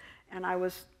of it. And I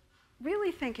was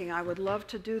really thinking I would love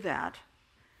to do that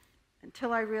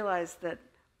until I realized that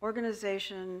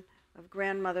Organization of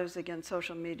Grandmothers Against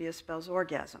Social Media spells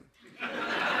orgasm.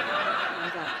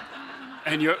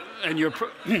 And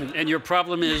your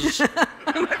problem is,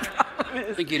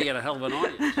 I think you'd get a hell of an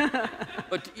audience.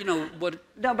 But you know what?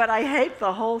 No, but I hate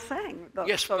the whole thing.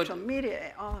 Yes, social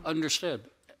media. All of it. Understood.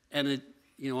 And it,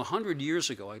 100 years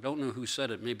ago, I don't know who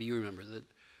said it. Maybe you remember that.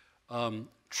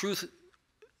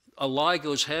 A lie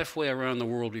goes halfway around the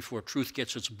world before truth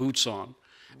gets its boots on,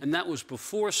 and that was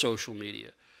before social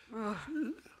media.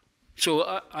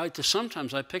 So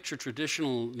sometimes I picture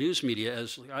traditional news media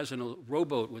as guys in a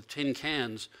rowboat with tin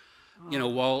cans,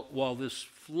 while this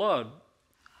flood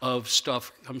of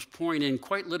stuff comes pouring in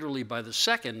quite literally by the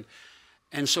second.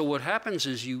 And so what happens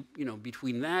is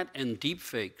between that and deep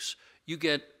fakes, you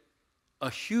get a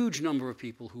huge number of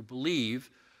people who believe,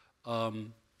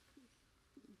 to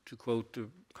quote the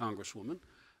Congresswoman,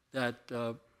 that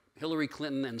Hillary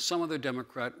Clinton and some other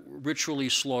Democrat ritually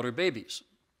slaughter babies.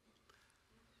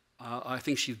 I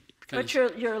think she kind of...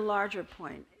 But your larger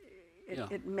point,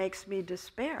 it makes me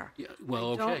despair. Yeah,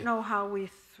 well, I don't know how we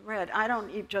thread. I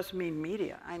don't just mean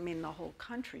media. I mean the whole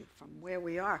country from where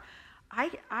we are.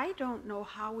 I don't know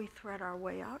how we thread our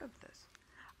way out of this.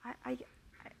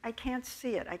 I can't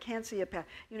see it. I can't see a path.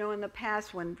 In the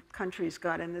past when countries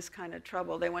got in this kind of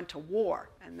trouble, they went to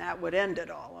war, and that would end it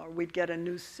all, or we'd get a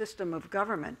new system of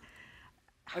government.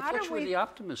 I thought you were the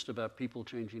optimist about people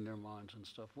changing their minds and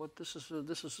stuff. This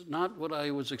is not what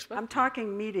I was expecting. I'm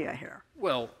talking media here.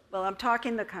 Well, I'm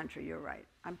talking the country, you're right.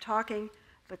 I'm talking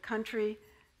the country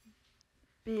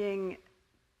being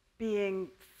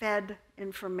fed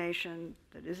information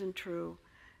that isn't true,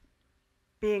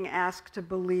 being asked to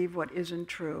believe what isn't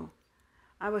true.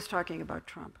 I was talking about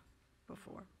Trump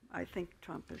before. I think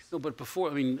Trump is... No, but before,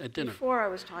 at dinner. Before I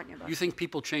was talking about... You think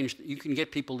you can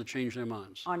get people to change their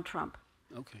minds? On Trump.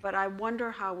 Okay. But I wonder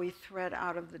how we thread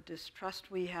out of the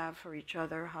distrust we have for each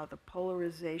other, how the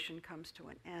polarization comes to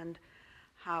an end,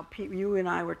 how you and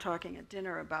I were talking at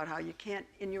dinner about how you can't,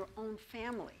 in your own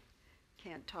family,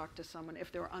 can't talk to someone if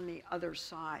they're on the other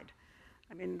side.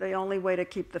 The only way to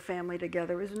keep the family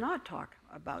together is not talk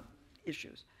about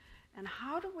issues. And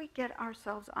how do we get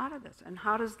ourselves out of this? And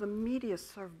how does the media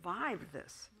survive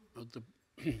this? Well,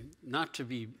 not to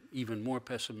be even more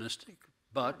pessimistic,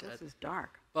 but... This is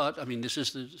dark. But, this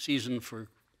is the season for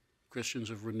Christians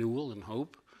of renewal and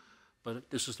hope, but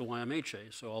this is the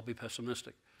YMHA, so I'll be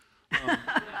pessimistic.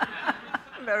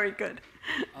 Very good.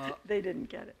 They didn't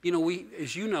get it.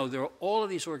 As you know, there are all of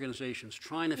these organizations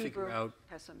trying to figure out...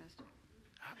 Pessimistic.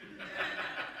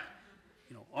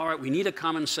 All right, we need a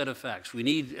common set of facts.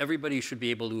 Everybody should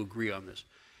be able to agree on this.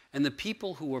 And the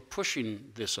people who are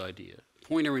pushing this idea,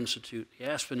 Poynter Institute, the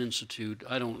Aspen Institute,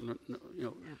 I don't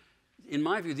know, in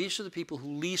my view, these are the people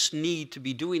who least need to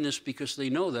be doing this because they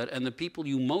know that, and the people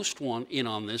you most want in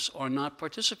on this are not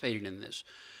participating in this.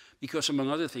 Because, among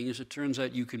other things, it turns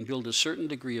out you can build a certain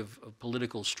degree of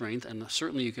political strength, and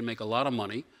certainly you can make a lot of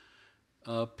money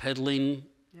peddling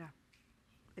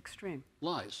extreme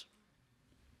lies.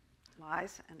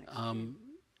 Lies and extreme.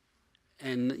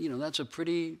 And you know, that's a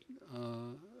pretty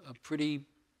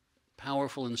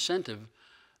powerful incentive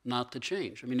not to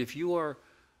change. I mean, if you are,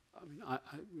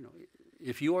 you know,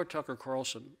 if you are Tucker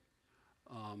Carlson,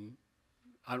 on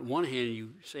one hand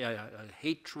you say, I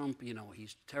hate Trump, you know,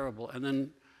 he's terrible, and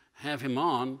then have him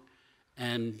on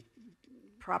and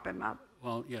prop him up.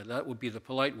 Well, yeah, that would be the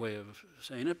polite way of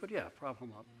saying it, but yeah, prop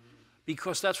him up,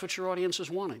 because that's what your audience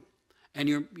is wanting, and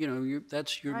you're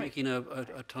right. Making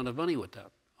a ton of money with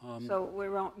that. So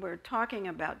we're talking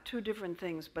about two different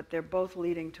things, but they're both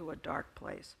leading to a dark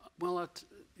place. Well,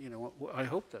 you know, I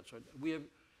hope that's right. We have,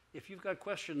 if you've got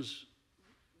questions,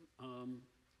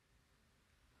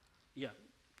 yeah.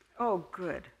 Oh,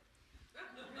 good.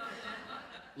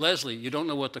 Leslie, you don't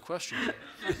know what the question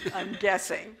is. I'm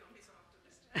guessing.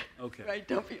 Okay. Right,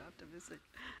 don't be optimistic.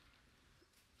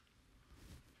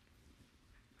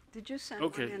 Did you send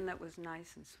one in that was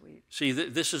nice and sweet? See,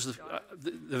 this is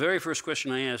the very first question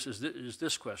I asked is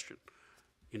this question.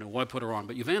 You know, why put her on?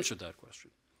 But you've answered that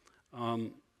question.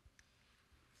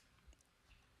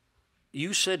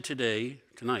 You said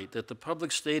tonight, that the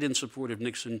public stayed in support of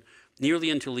Nixon nearly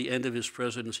until the end of his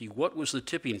presidency. What was the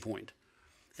tipping point?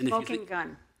 And Smoking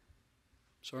gun.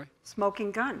 Sorry?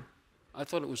 Smoking gun. I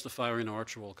thought it was the firing of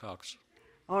Archibald Cox.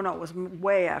 Oh, no, it was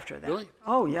way after that. Really?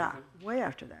 Oh, yeah, okay. Way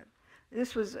after that.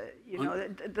 This was, you know,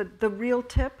 the real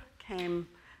tip came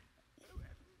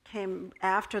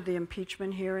after the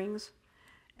impeachment hearings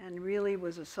and really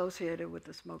was associated with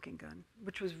the smoking gun,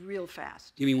 which was real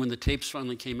fast. You mean when the tapes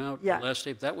finally came out? Yeah. The last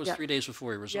tape? That was 3 days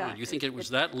before he resigned. Yeah, you think it was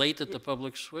that late that the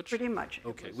public switched? Pretty much.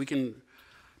 Okay, we can.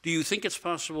 Do you think it's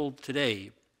possible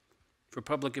today for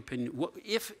public opinion,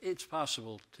 if it's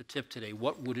possible to tip today,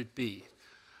 what would it be?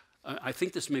 I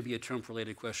think this may be a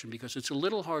Trump-related question because it's a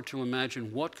little hard to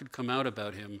imagine what could come out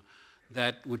about him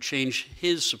that would change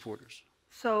his supporters.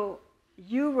 So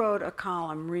you wrote a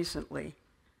column recently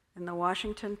in the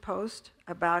Washington Post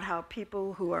about how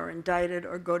people who are indicted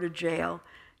or go to jail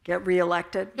get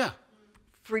reelected. Yeah.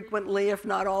 Frequently, if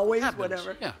not always,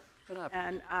 whatever. Yeah, it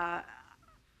happens. And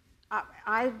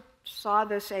I saw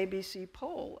this ABC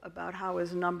poll about how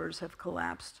his numbers have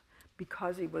collapsed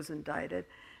because he was indicted.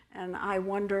 And I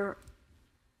wonder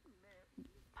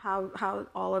how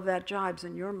all of that jibes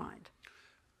in your mind.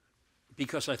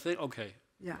 Because I think, okay,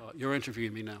 yeah. You're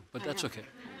interviewing me now, but that's okay.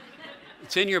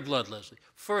 It's in your blood, Leslie.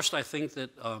 First, I think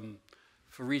that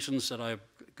for reasons that I'm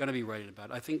going to be writing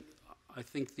about, I think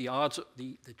the odds,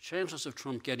 the chances of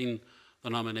Trump getting the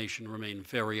nomination remain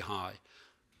very high.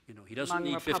 You know, he doesn't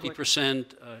need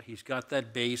 50%. He's got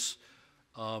that base.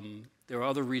 There are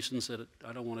other reasons that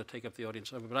I don't want to take up the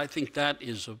audience of it, but I think that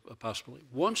is a possibility.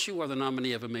 Once you are the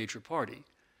nominee of a major party,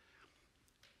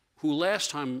 who last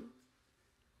time,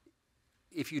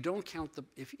 if you don't count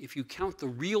if you count the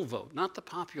real vote, not the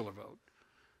popular vote,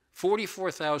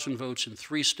 44,000 votes in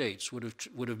 3 states would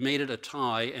have made it a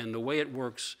tie, and the way it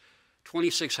works,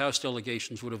 26 House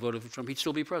delegations would have voted for Trump. He'd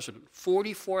still be president.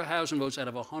 44,000 votes out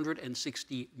of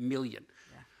 160 million.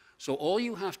 Yeah. So all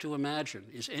you have to imagine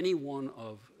is any one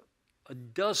of a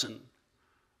dozen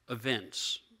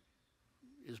events.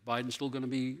 Is Biden still going to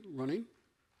be running?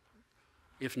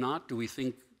 If not, do we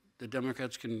think the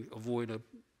Democrats can avoid a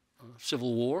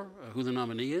civil war, who the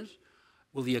nominee is?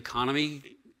 Will the economy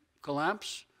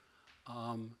collapse?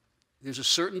 There's a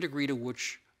certain degree to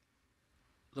which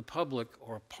the public,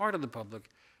 or a part of the public,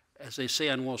 as they say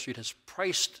on Wall Street, has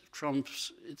priced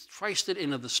it's priced it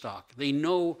into the stock. They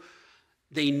know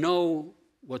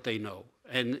what they know,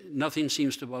 and nothing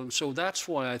seems to bother them. So that's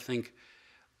why I think,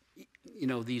 you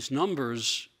know, these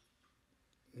numbers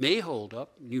may hold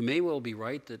up. You may well be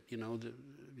right that, you know,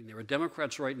 there are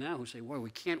Democrats right now who say, well,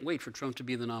 we can't wait for Trump to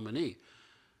be the nominee.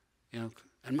 You know,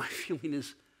 and my feeling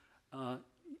is,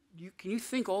 can you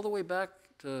think all the way back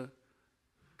to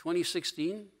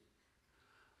 2016?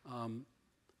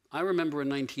 I remember in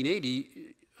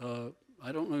 1980,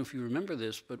 I don't know if you remember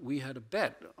this, but we had a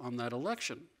bet on that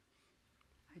election.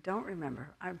 I don't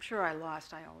remember. I'm sure I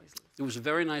lost. I always lose. It was a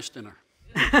very nice dinner.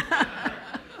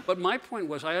 But my point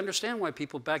was, I understand why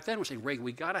people back then were saying, Reagan,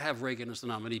 we got to have Reagan as the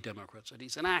nominee. Democrats said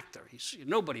he's an actor.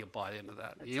 Nobody will buy into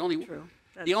that. He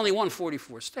only won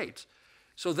 44 states.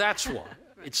 So that's why.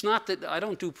 It's not that I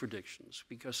don't do predictions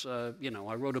because, you know,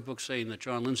 I wrote a book saying that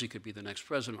John Lindsay could be the next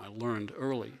president. I learned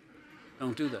early.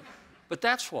 Don't do that. But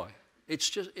that's why. It's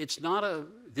just, it's not a,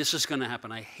 this is going to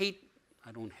happen. I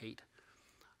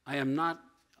am not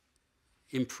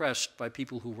impressed by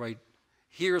people who write,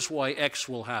 here's why X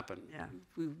will happen. Yeah.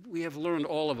 We have learned,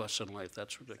 all of us in life,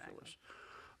 that's ridiculous.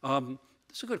 Exactly.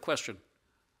 This is a good question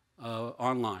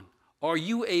online. Are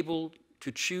you able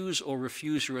to choose or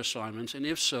refuse your assignments, and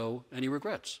if so, any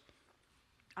regrets?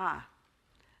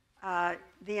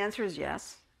 The answer is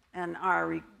yes, and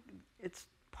it's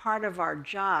part of our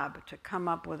job to come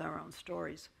up with our own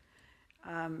stories.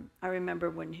 I remember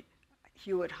when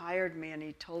Hewitt hired me and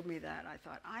he told me that, I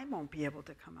thought, I won't be able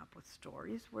to come up with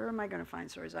stories. Where am I going to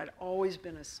find stories? I'd always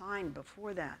been assigned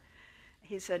before that.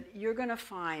 He said, you're going to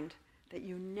find that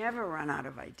you never run out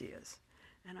of ideas.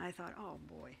 And I thought, oh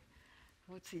boy,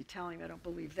 what's he telling me? I don't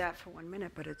believe that for 1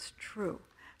 minute, but it's true.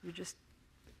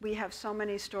 We have so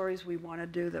many stories we want to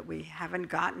do that we haven't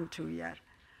gotten to yet.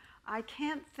 I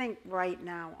can't think right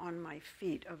now on my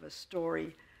feet of a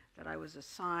story that I was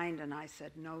assigned and I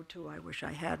said no to, I wish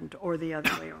I hadn't, or the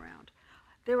other way around.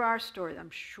 There are stories,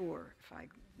 I'm sure, if I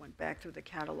went back through the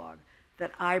catalog,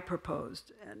 that I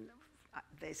proposed and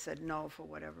they said no for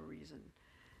whatever reason,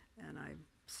 and I'm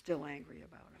still angry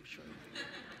about it, I'm sure.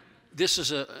 This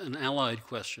is an allied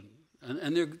question,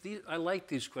 and I like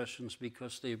these questions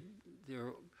because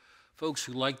they're folks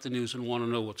who like the news and want to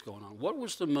know what's going on. What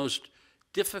was the most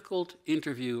difficult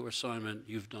interview or assignment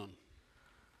you've done?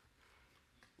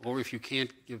 Or if you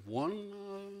can't give one?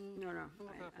 No.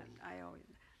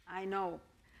 I know.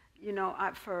 You know,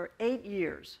 for 8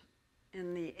 years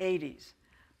in the 80s,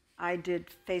 I did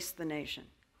Face the Nation,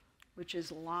 which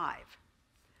is live.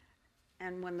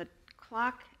 And when the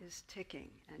clock is ticking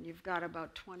and you've got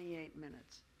about 28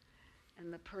 minutes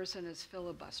and the person is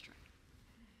filibustering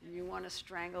and you want to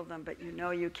strangle them, but you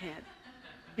know you can't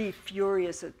be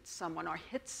furious at someone or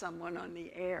hit someone on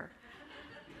the air.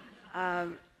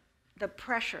 The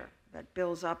pressure that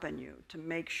builds up in you to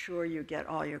make sure you get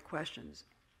all your questions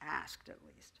asked, at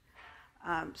least.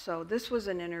 So this was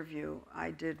an interview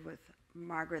I did with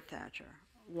Margaret Thatcher,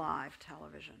 live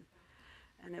television.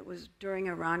 And it was during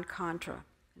Iran-Contra.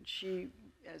 And she,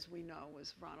 as we know,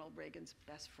 was Ronald Reagan's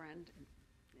best friend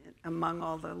among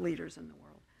all the leaders in the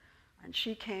world. And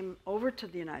she came over to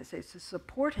the United States to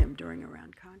support him during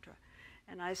Iran-Contra.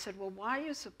 And I said, well, why are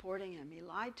you supporting him? He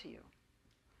lied to you.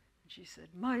 And she said,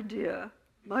 my dear,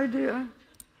 the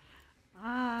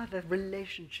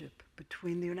relationship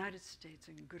between the United States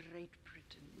and Great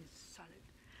Britain is solid.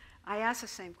 I asked the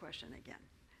same question again.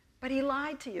 But he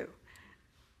lied to you.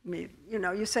 You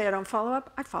know, you say I don't follow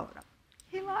up, I followed up.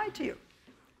 He lied to you.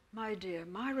 My dear,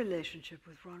 my relationship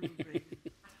with Ronald Reagan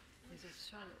is as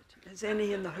solid as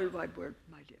any in the whole wide world,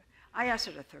 my dear. I asked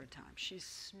her a third time. She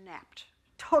snapped,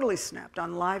 totally snapped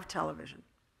on live television.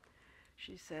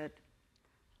 She said,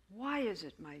 why is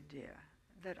it, my dear,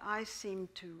 that I seem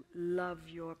to love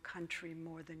your country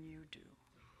more than you do?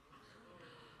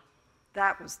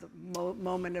 That was the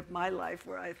moment of my life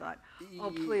where I thought,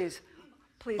 oh, please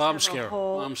Bomb have scare. a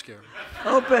whole Bomb scare.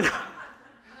 open.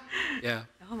 Yeah.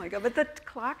 Oh my God, but the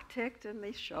clock ticked and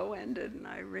the show ended and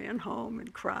I ran home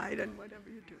and cried and whatever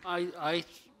you do. I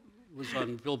was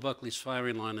on Bill Buckley's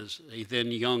firing line as a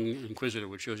then young inquisitor,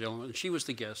 which shows you, and she was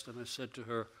the guest, and I said to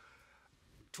her,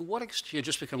 to what extent, she had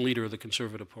just become leader of the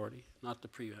Conservative Party, not the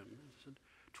pre-em. I said,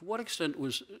 to what extent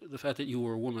was the fact that you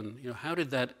were a woman, you know, how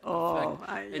did that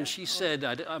affect? And she said,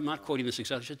 I'm not quoting this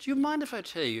exactly, she said, do you mind if I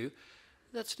tell you,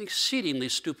 that's an exceedingly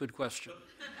stupid question.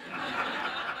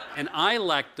 And I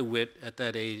lacked the wit at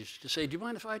that age to say, do you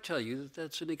mind if I tell you that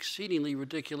that's an exceedingly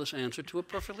ridiculous answer to a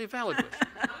perfectly valid question?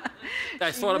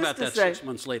 I thought about that 6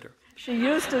 months later. She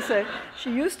used to say,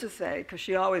 because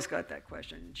she always got that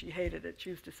question, and she hated it, she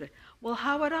used to say, well,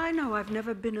 how would I know? I've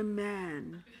never been a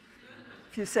man.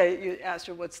 If you asked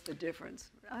her, what's the difference?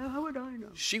 How would I know?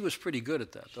 She was pretty good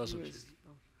at that, wasn't she?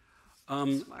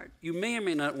 Smart. You may or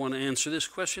may not want to answer this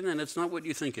question, and it's not what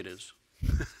you think it is.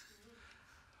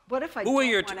 What if I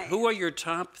Who are your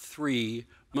top 3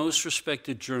 most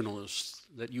respected journalists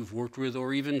that you've worked with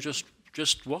or even just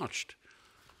watched?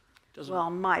 Well,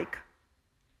 Mike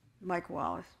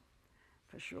Wallace,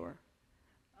 for sure.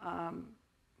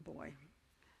 Boy,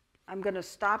 I'm going to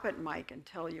stop at Mike and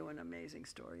tell you an amazing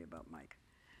story about Mike.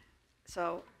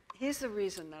 So he's the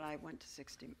reason that I went to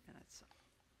 60 Minutes.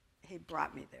 He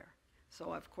brought me there.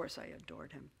 So, of course, I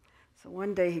adored him. So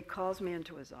one day he calls me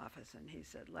into his office and he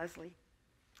said, Lesley,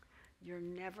 you're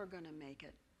never going to make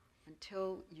it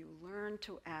until you learn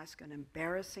to ask an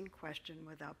embarrassing question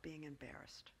without being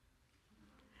embarrassed.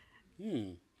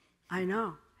 I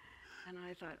know. And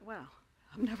I thought, well,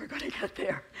 I'm never going to get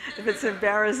there. If it's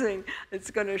embarrassing,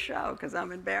 it's going to show because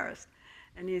I'm embarrassed.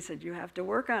 And he said, you have to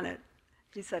work on it.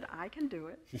 He said, I can do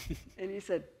it. And he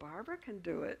said, Barbara can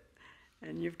do it.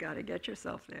 And you've got to get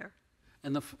yourself there.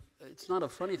 And it's not a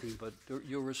funny thing, but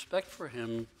your respect for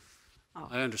him,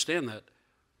 I understand that,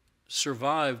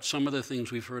 survived some of the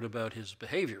things we've heard about his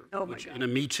behavior, which in a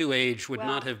Me Too age would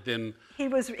not have been.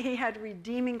 He had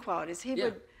redeeming qualities. He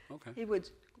would,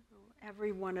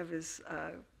 every one of his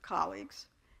colleagues,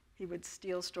 He would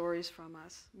steal stories from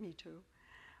us, me too.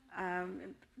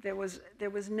 There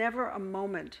was never a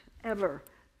moment, ever,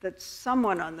 that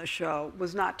someone on the show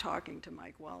was not talking to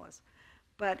Mike Wallace.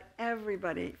 But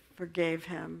everybody forgave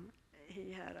him.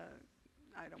 He had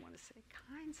I don't want to say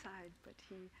kind side, but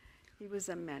he was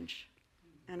a mensch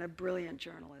and a brilliant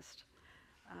journalist.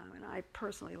 And I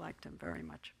personally liked him very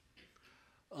much.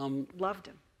 Loved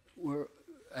him.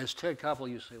 As Ted Koppel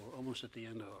used to say, we're almost at the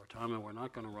end of our time, and we're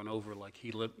not going to run over like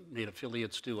he made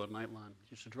affiliates do on Nightline.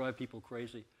 It used to drive people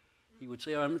crazy. He would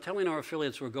say, I'm telling our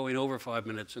affiliates we're going over 5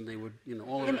 minutes, and they would,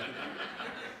 all of it.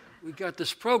 We got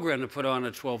this program to put on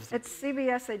at 12. At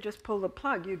CBS, they just pulled the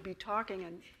plug. You'd be talking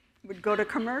and would go to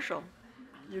commercial.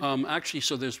 Actually,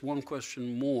 so there's one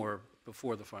question more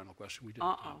before the final question. We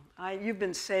didn't. You've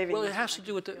been saving. Well, it has to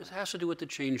do with the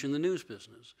change in the news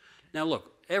business. Now,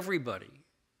 look, everybody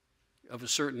of a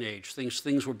certain age thinks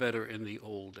things were better in the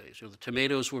old days. The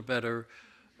tomatoes were better.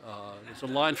 There's a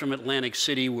line from Atlantic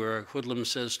City where Hoodlum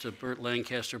says to Burt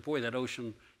Lancaster, "Boy, that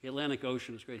ocean, the Atlantic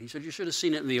Ocean, is great." He said, "You should have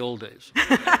seen it in the old days."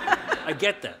 I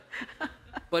get that,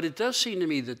 but it does seem to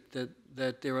me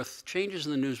that there are changes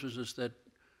in the news business that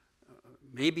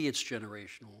maybe it's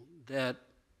generational, that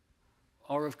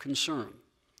are of concern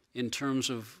in terms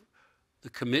of the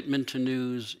commitment to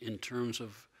news, in terms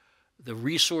of the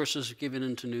resources given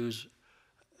into news.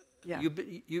 Yeah.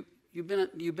 You've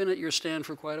been at your stand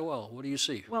for quite a while. What do you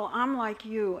see? Well, I'm like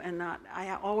you, and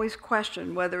I always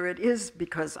question whether it is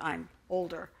because I'm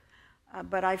older,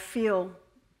 but I feel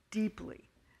deeply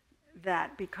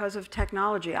that because of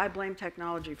technology, I blame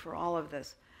technology for all of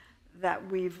this, that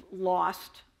we've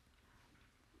lost,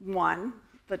 one,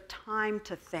 the time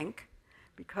to think.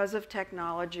 Because of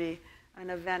technology,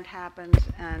 an event happens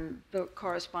and the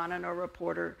correspondent or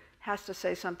reporter has to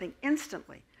say something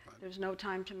instantly. Right. There's no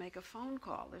time to make a phone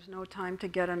call. There's no time to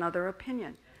get another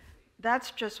opinion.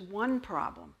 That's just one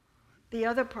problem. The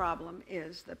other problem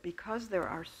is that because there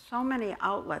are so many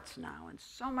outlets now and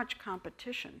so much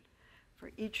competition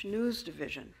for each news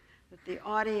division, that the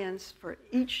audience for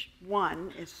each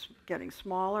one is getting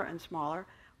smaller and smaller.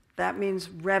 That means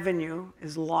revenue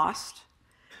is lost.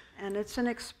 And it's an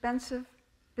expensive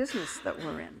business that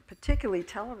we're in. Particularly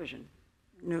television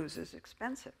news is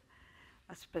expensive,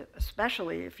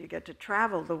 especially if you get to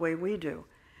travel the way we do.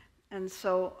 And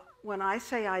so when I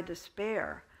say I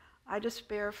despair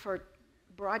for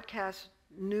broadcast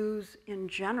news in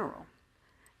general.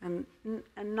 And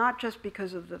not just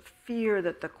because of the fear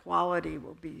that the quality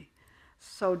will be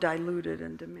so diluted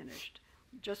and diminished,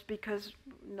 just because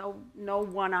no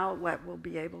one outlet will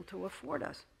be able to afford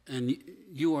us. And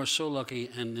you are so lucky,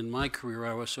 and in my career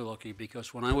I was so lucky,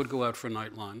 because when I would go out for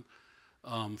Nightline,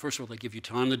 first of all, they give you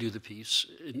time to do the piece,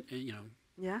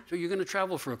 Yeah. So you're going to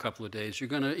travel for a couple of days, you're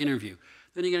going to interview,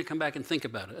 then you're going to come back and think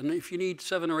about it. And if you need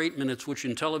 7 or 8 minutes, which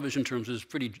in television terms is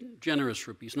pretty generous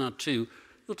for a piece, not 2,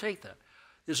 you'll take that.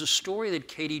 There's a story that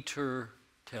Katie Tur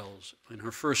tells in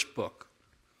her first book,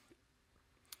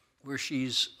 where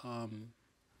she's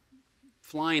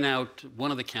flying out one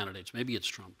of the candidates, maybe it's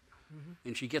Trump,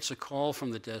 and she gets a call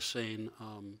from the desk saying,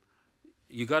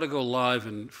 you got to go live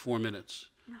in 4 minutes.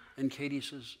 And Katie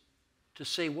says, to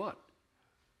say what?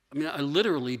 I mean, I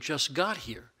literally just got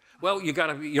here. Well,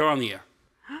 you're on the air.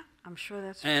 I'm sure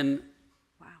that's and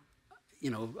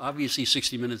wow. Obviously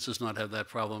 60 Minutes does not have that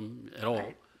problem at all.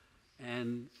 Right.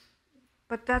 And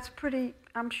but that's pretty,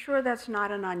 I'm sure that's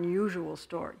not an unusual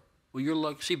story. Well, you're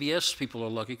lucky. CBS people are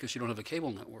lucky because you don't have a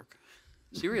cable network.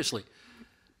 Seriously,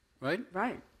 right?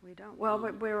 Right, we don't. Well,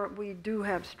 but we do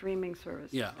have streaming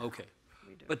services. Yeah, okay.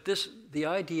 We do. But the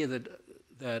idea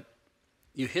that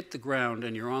you hit the ground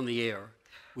and you're on the air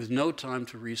with no time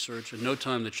to research and no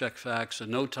time to check facts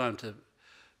and no time to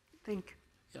think.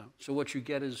 Yeah. So what you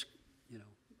get is,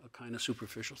 a kind of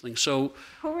superficial thing. So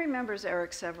who remembers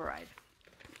Eric Severide?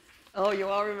 Oh, you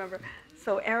all remember.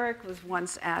 So Eric was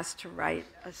once asked to write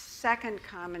a second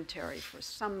commentary for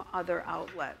some other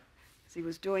outlet. He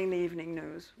was doing the evening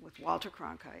news with Walter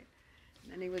Cronkite.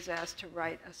 And then he was asked to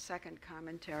write a second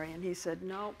commentary, and he said,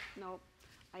 no,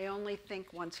 I only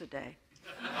think once a day.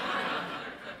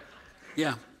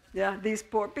 Yeah. Yeah, these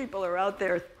poor people are out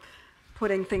there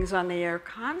putting things on the air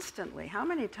constantly. How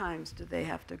many times do they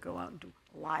have to go out and do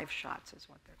live shots, is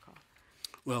what they're called?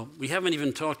 Well, we haven't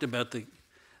even talked about the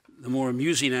more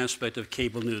amusing aspect of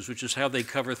cable news, which is how they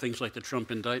cover things like the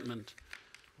Trump indictment.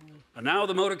 And now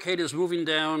the motorcade is moving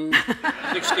down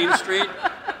 16th Street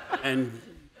and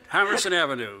Harrison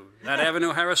Avenue. That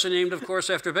avenue, Harrison, named, of course,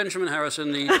 after Benjamin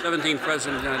Harrison, the 17th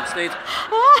President of the United States.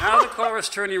 Now the car is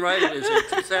turning right. It is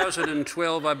in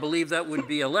 2012. I believe that would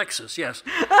be a Lexus. Yes,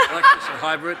 Lexus, a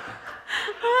hybrid.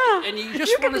 And you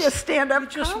just You want could be a stand-up You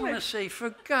just want comic. to say,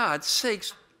 for God's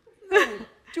sakes, no,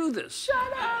 do this.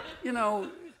 Shut up. You know.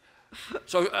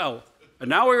 So, and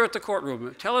now we're at the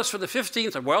courtroom. Tell us for the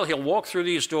 15th. Well, he'll walk through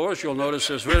these doors. You'll notice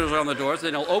there's windows on the doors.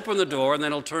 Then he'll open the door, and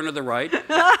then he'll turn to the right.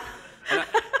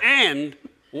 And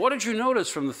what did you notice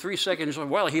from the 3 seconds?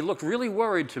 Well, he looked really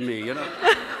worried to me. You know.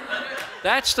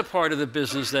 That's the part of the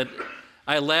business that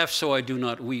I laugh so I do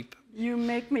not weep. You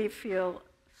make me feel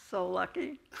so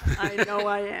lucky. I know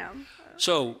I am.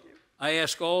 So I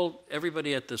ask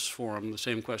everybody at this forum the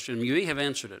same question. You may have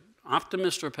answered it.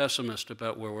 Optimist or pessimist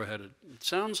about where we're headed? It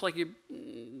sounds like you.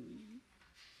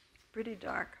 Pretty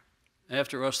dark.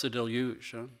 After us, the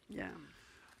deluge, huh? Yeah.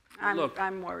 Look.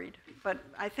 I'm worried, but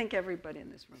I think everybody in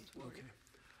this room is worried. Okay.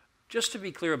 Just to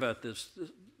be clear about this,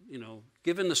 you know,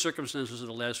 given the circumstances of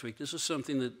the last week, this is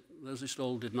something that Lesley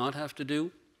Stahl did not have to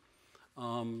do.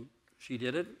 She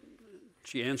did it.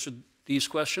 She answered these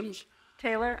questions.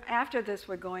 Taylor, after this,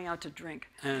 we're going out to drink.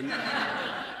 And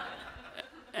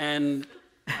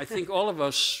I think all of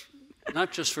us,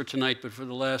 not just for tonight, but for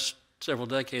the last several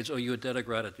decades, owe you a debt of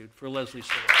gratitude for Lesley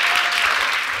Stahl.